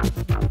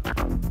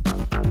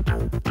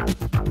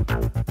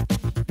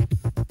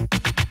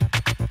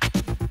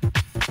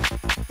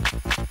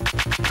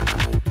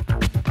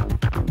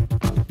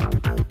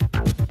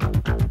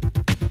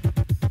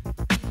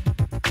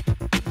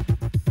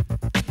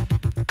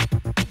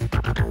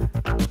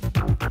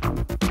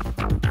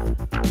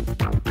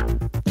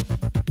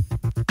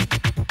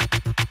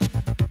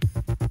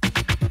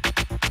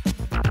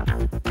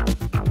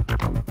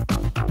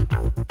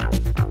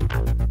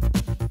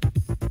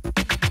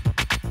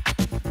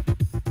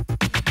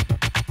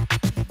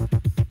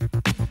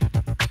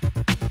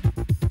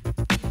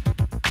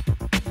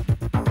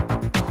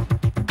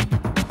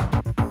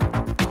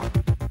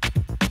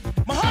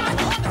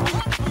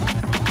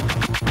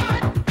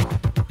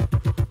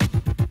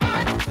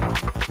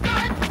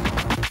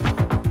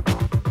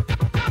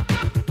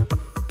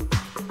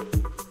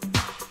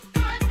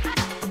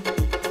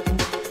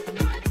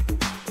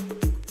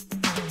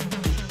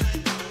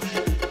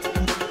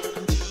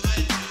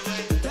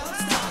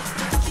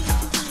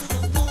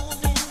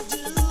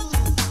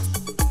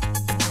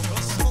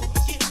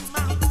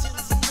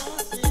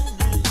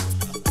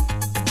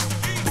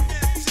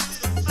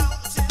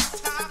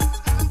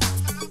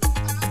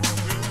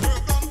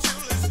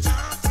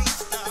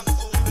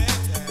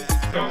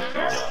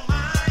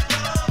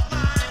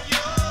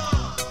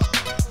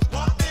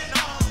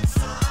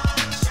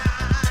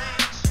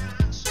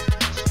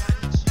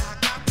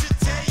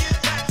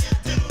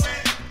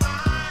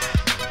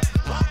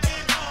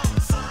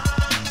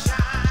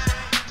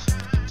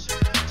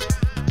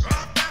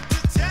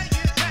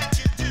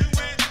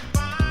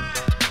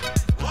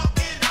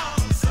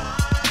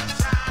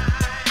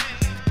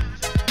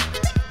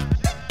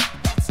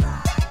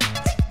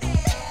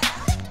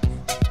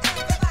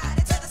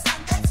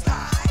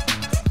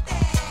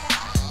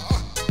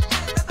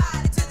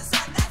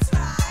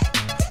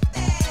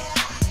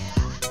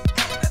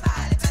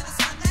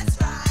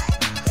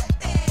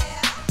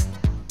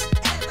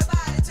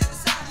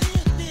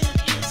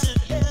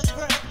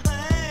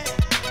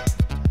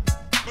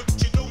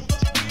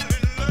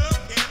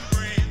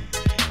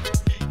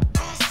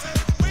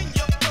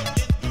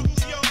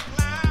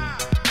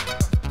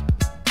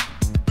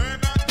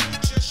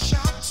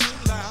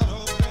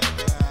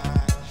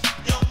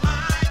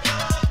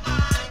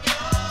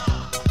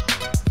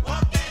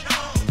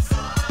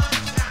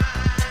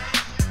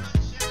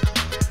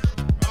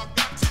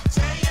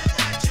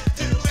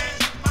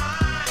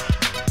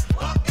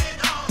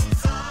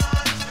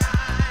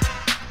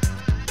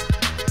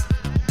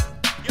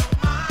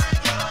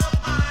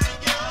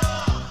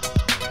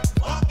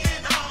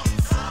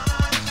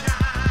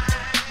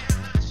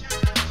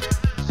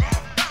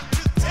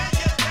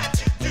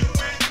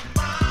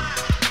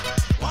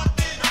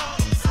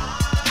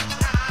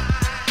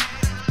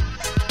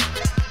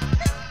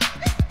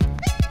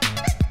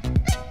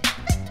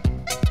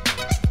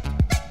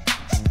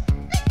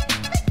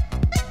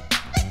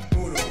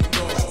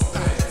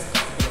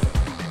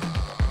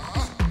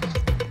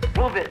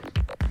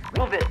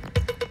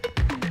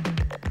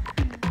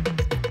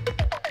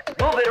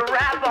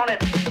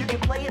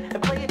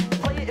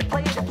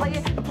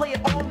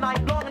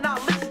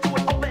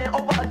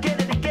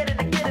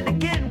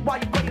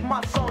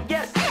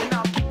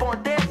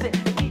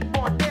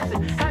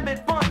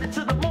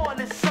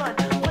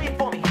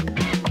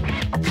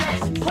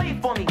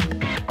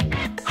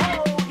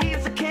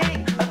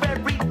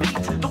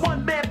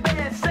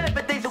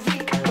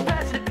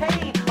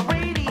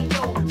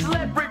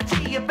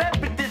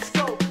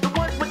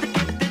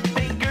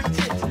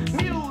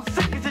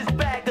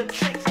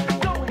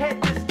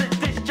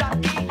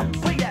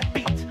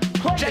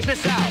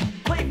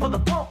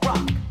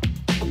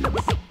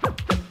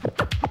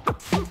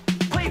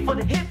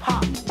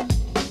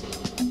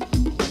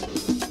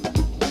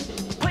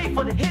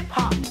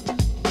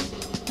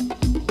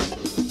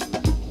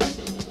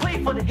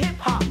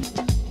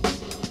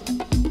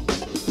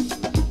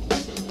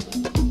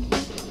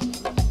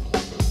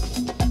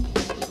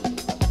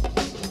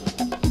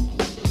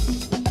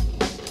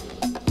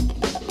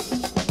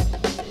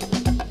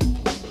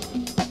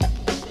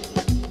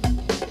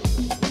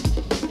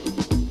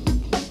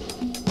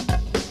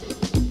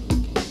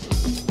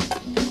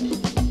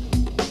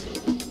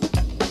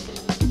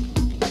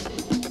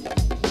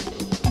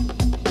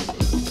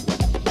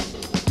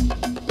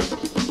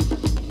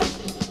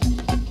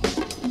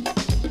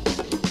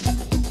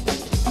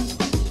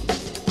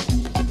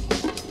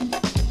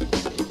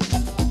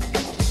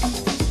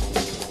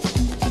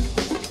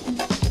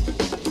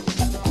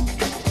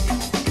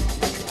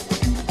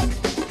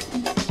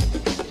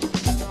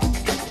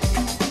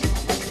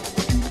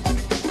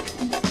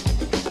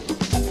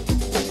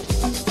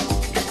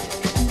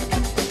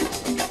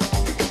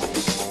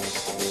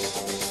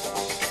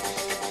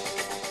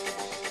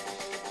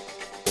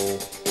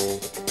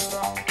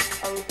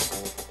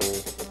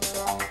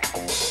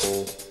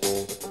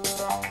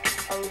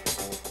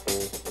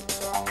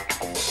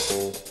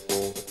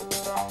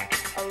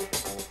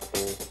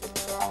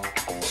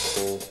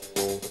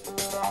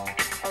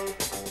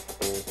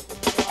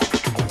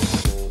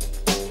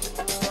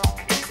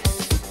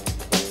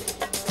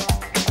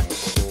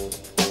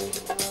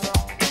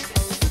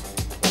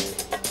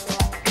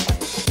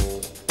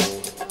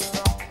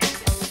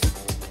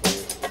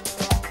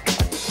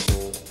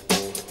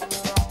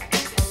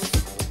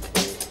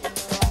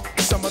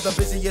 of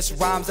the busiest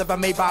rhymes ever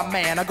made by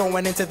man are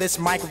going into this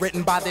mic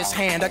written by this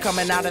hand, are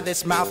coming out of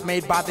this mouth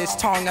made by this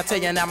tongue. I tell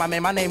you now, my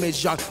man, my name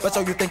is Young, but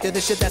so you think that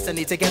this your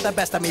destiny to get the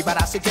best of me,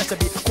 but I suggest to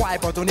be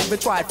quiet, bro. Don't even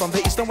try it. From the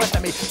east and west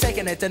of me,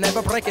 taking it and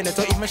never breaking it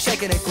or even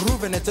shaking it,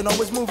 grooving it and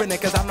always moving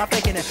it, cause I'm not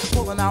faking it,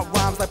 pulling out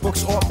rhymes like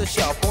books off the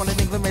shelf. Born in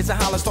England, raised in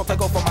Holland, start to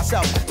go for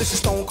myself. This is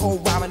stone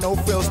cold rhyming, no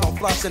frills, no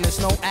fluffs, and it's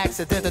no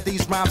accident that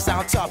these rhymes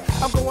sound tough.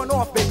 I'm going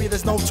off, baby,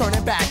 there's no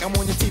turning back. I'm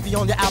on your TV,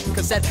 on your album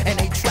cassette, and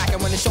 8-track,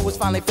 and when the show is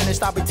finally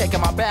finished, I'll be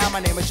taking my bow. My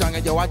name is Young,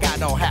 and yo, I got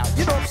no how.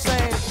 You know what I'm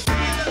saying?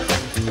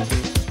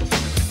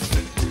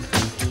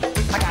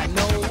 I got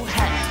no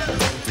how.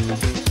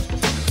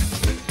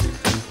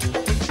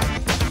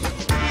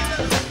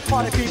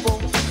 Party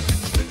people,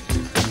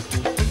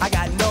 I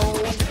got no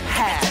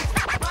how.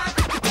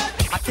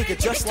 I kick it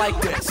just like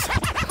this.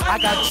 I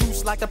got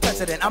juice like the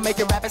president. I'm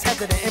making rappers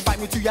hesitant. Invite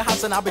me to your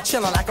house and I'll be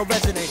chilling like a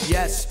resident.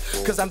 Yes,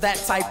 cause I'm that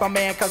type of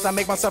man. Cause I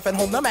make myself at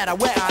home no matter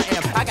where I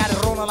am. I got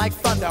it rolling like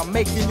thunder,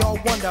 making y'all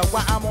wonder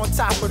why I'm on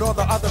top with all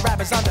the other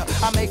rappers under.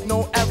 I make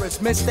no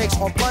errors, mistakes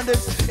or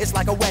blunders. It's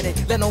like a wedding,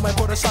 let no man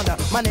put us under.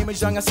 My name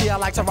is Young and see I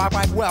like to rock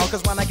right well.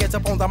 Cause when I get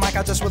up on the mic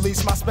I just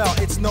release my spell.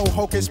 It's no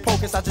hocus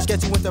pocus, I just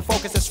get you into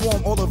focus and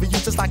swarm all over you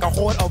just like a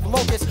horde of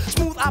locusts.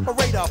 Smooth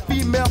operator,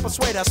 female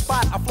persuader.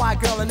 Spot a fly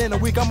girl and in a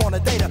week I'm on a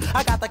data.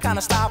 I got the kind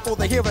of style for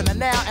the here and the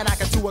now, and I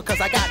can do it cause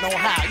I got no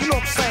how. You know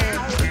what I'm saying?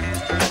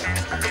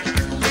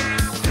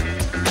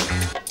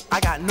 I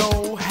got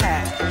no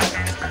how.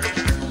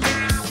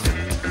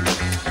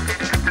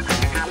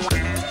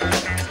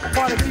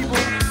 Party people,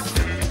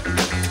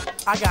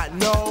 I got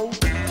no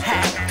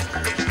how.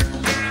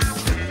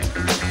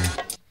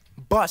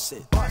 Bust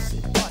it. Bust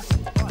it. Bust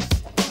it. Bust it.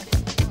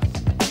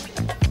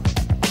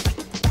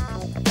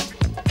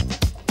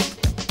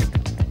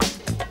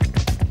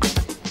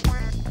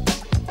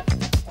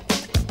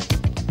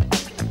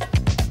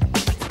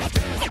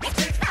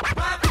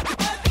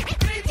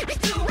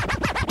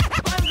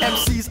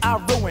 MCs I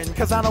ruin,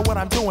 cause I know what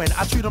I'm doing.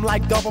 I treat them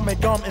like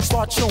government gum and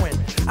start chewing.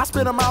 I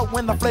spit them out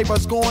when the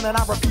flavor's gone, and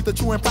I repeat the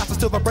chewing process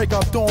till the break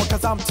of dawn.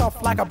 Cause I'm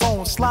tough like a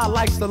bone, sly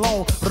like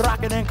Stallone,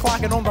 rocking and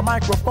clocking on the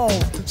microphone.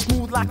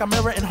 Smooth like a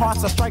mirror and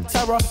hearts that strike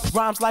terror.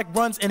 Rhymes like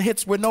runs and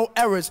hits with no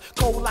errors.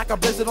 Cold like a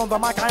blizzard on the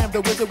mic, I am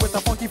the wizard with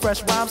the funky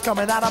fresh rhymes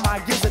coming out of my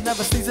gizzard.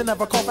 Never season,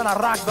 never coughing, I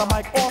rock the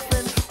mic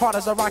often. Hard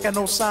as a rock and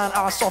no sign,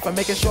 I soften,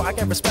 making sure I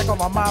get respect on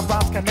my mind.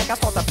 Rhymes connect, I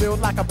start to build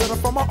like a builder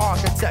from an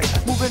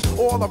architect. Moving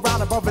all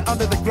around, above and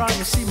under the ground,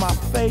 you see my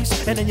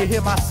face, and then you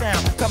hear my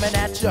sound coming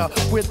at ya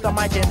with the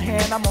mic in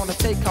hand. I'm gonna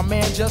take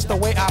command just the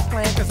way I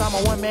plan, cause I'm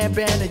a one-man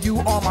band and you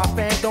are my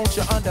fan, don't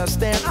you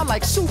understand? I'm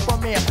like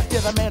Superman,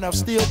 you're the man of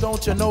steel,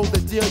 don't you know the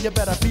deal? You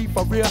better be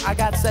for real, I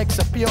got sex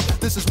appeal.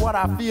 This is what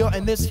I feel,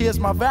 and this here's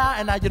my vow,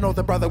 and now you know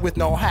the brother with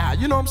no how.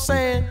 You know what I'm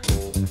saying?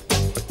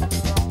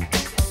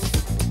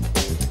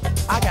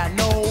 I got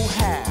no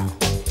how,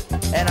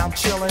 and I'm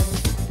chillin',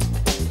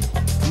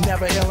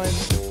 never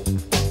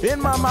illin'.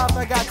 In my mouth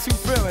I got two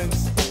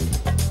feelings.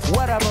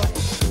 Whatever,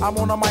 I'm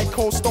on a mic,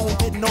 cold stone,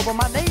 getting over.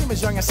 My name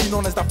is Young and C,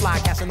 known as the Fly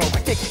Casanova.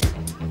 Kick it.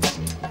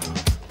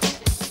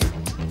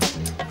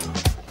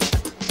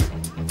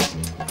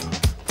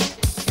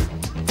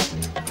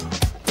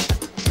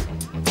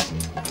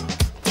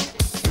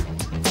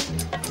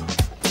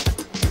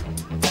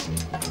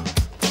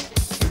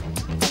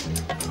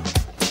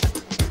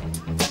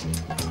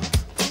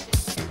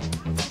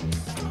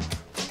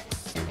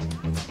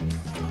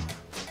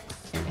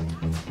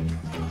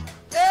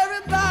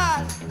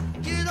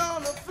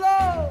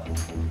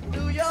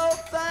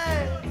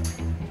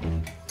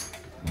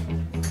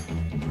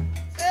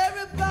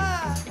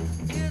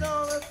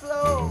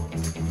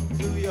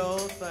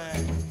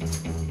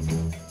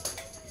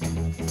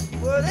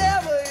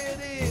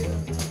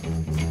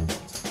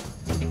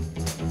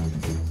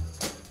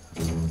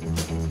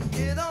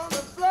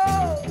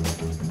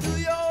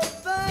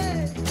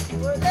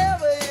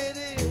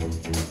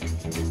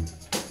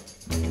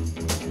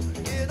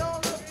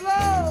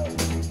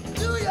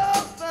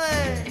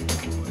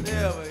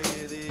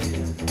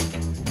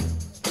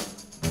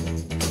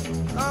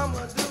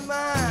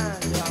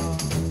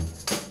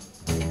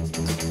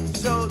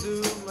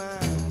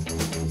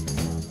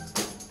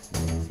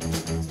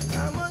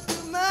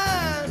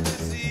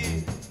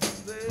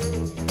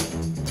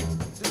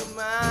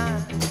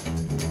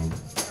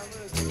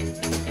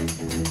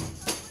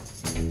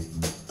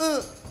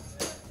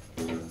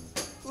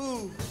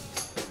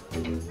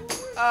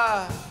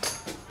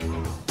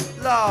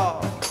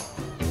 Lord.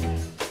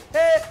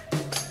 Hey.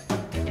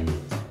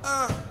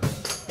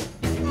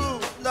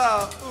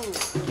 Lord.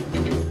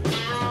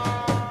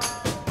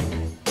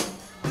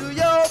 Do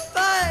your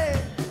thing.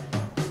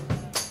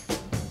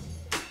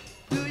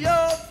 Do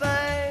your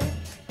thing.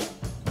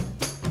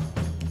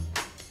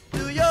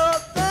 Do your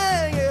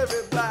thing,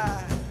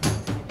 everybody.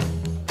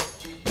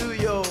 Do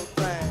your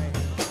thing.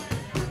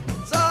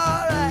 It's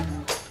all right.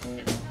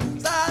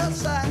 It's out of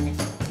sight.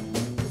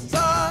 It's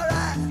all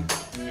right.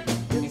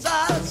 It's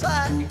out of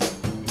sight.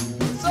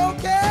 It's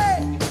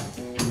okay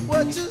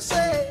what you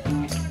say.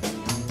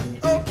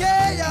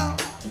 Okay, y'all.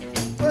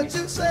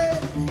 things you say.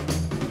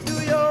 Do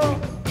your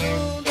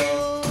do do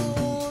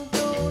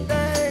do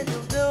day do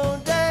do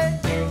day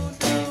do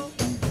do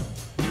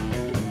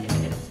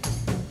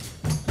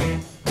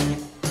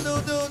do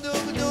do do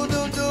do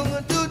do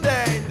do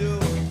day do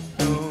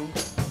do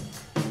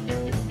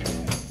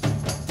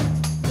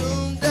do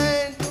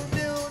day do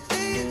do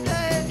dee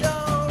day do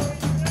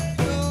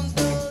do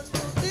do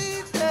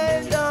dee day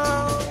do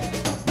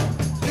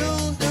do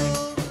do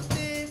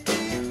dee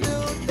dee do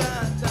da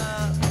da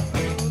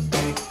do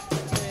do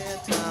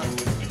da.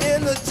 In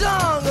the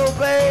jungle,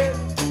 babe.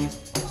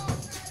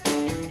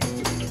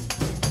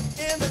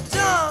 In the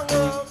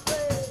jungle,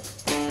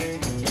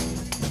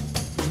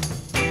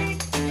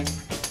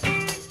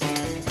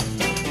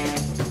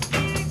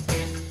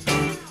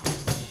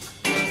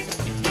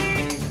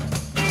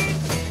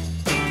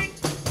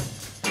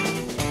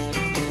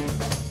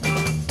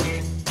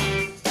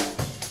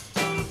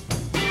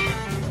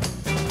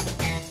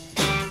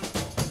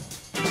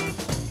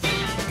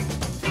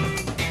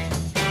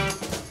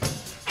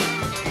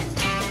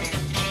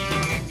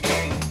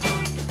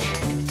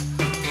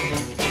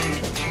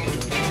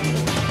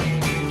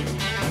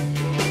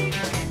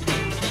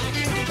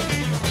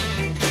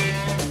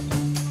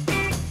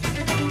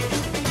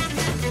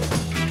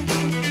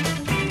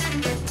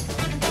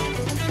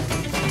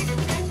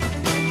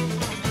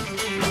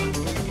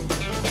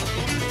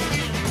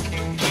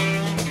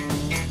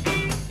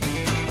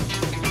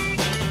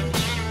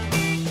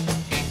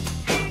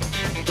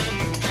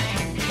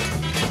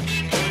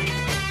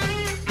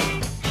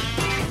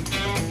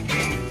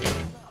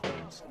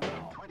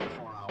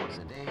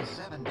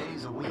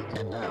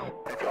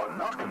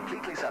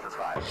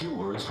 few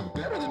words from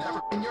better than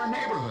ever in your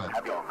neighborhood.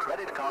 Have your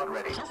credit card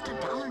ready. Just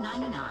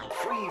 $1.99.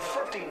 Free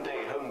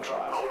 15-day home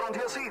trial. Hold on to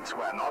your seats.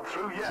 We're not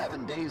through yet.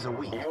 7 days a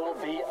week. You'll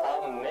be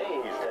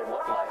amazed at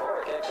what my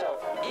Auric XL,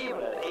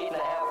 even at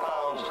 8.5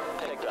 pounds,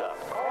 picked up.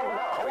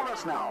 Call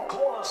us now.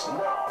 Call us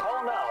now.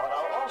 Call now, and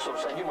I'll also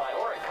send you my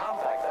Auric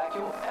compact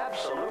vacuum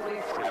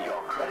absolutely free. Have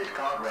your credit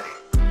card ready.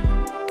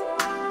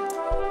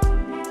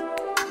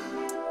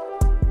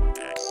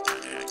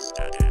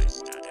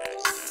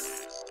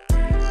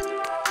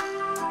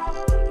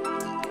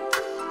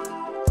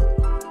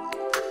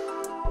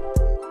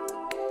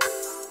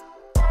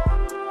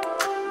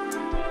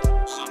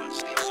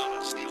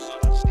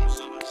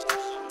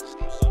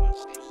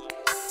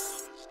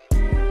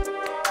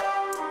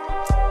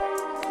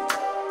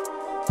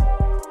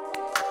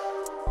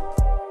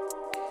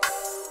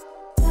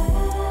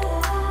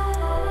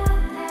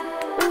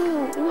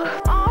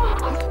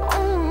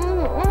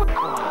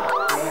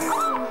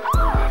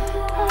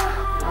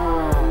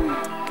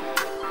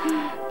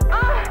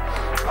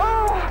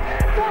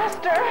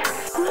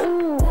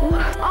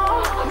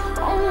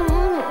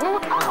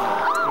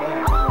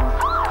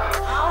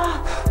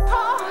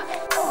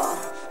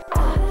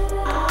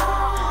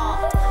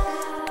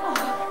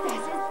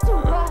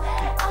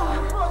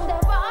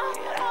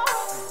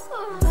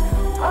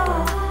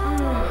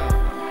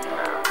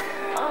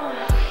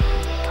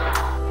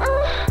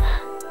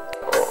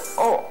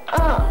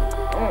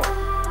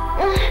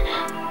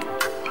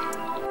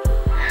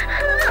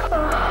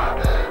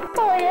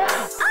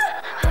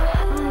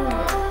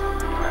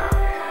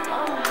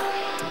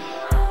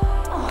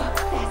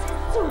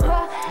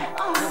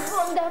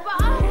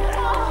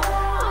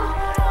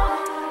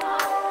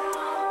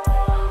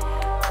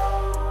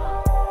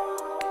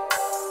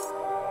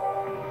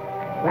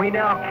 We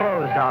now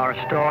close our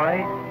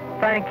story.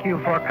 Thank you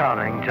for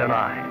coming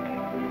tonight.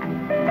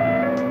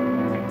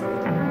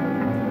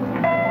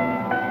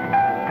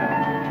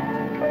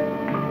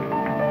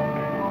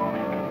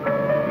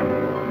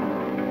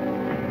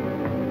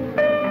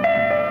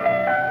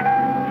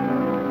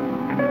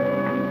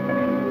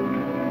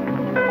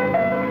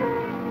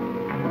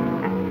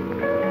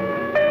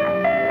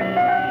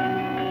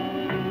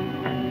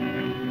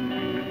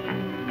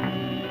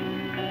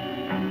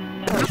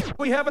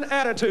 We have an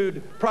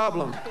attitude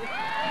problem.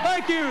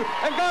 Thank you,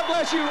 and God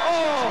bless you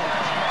all.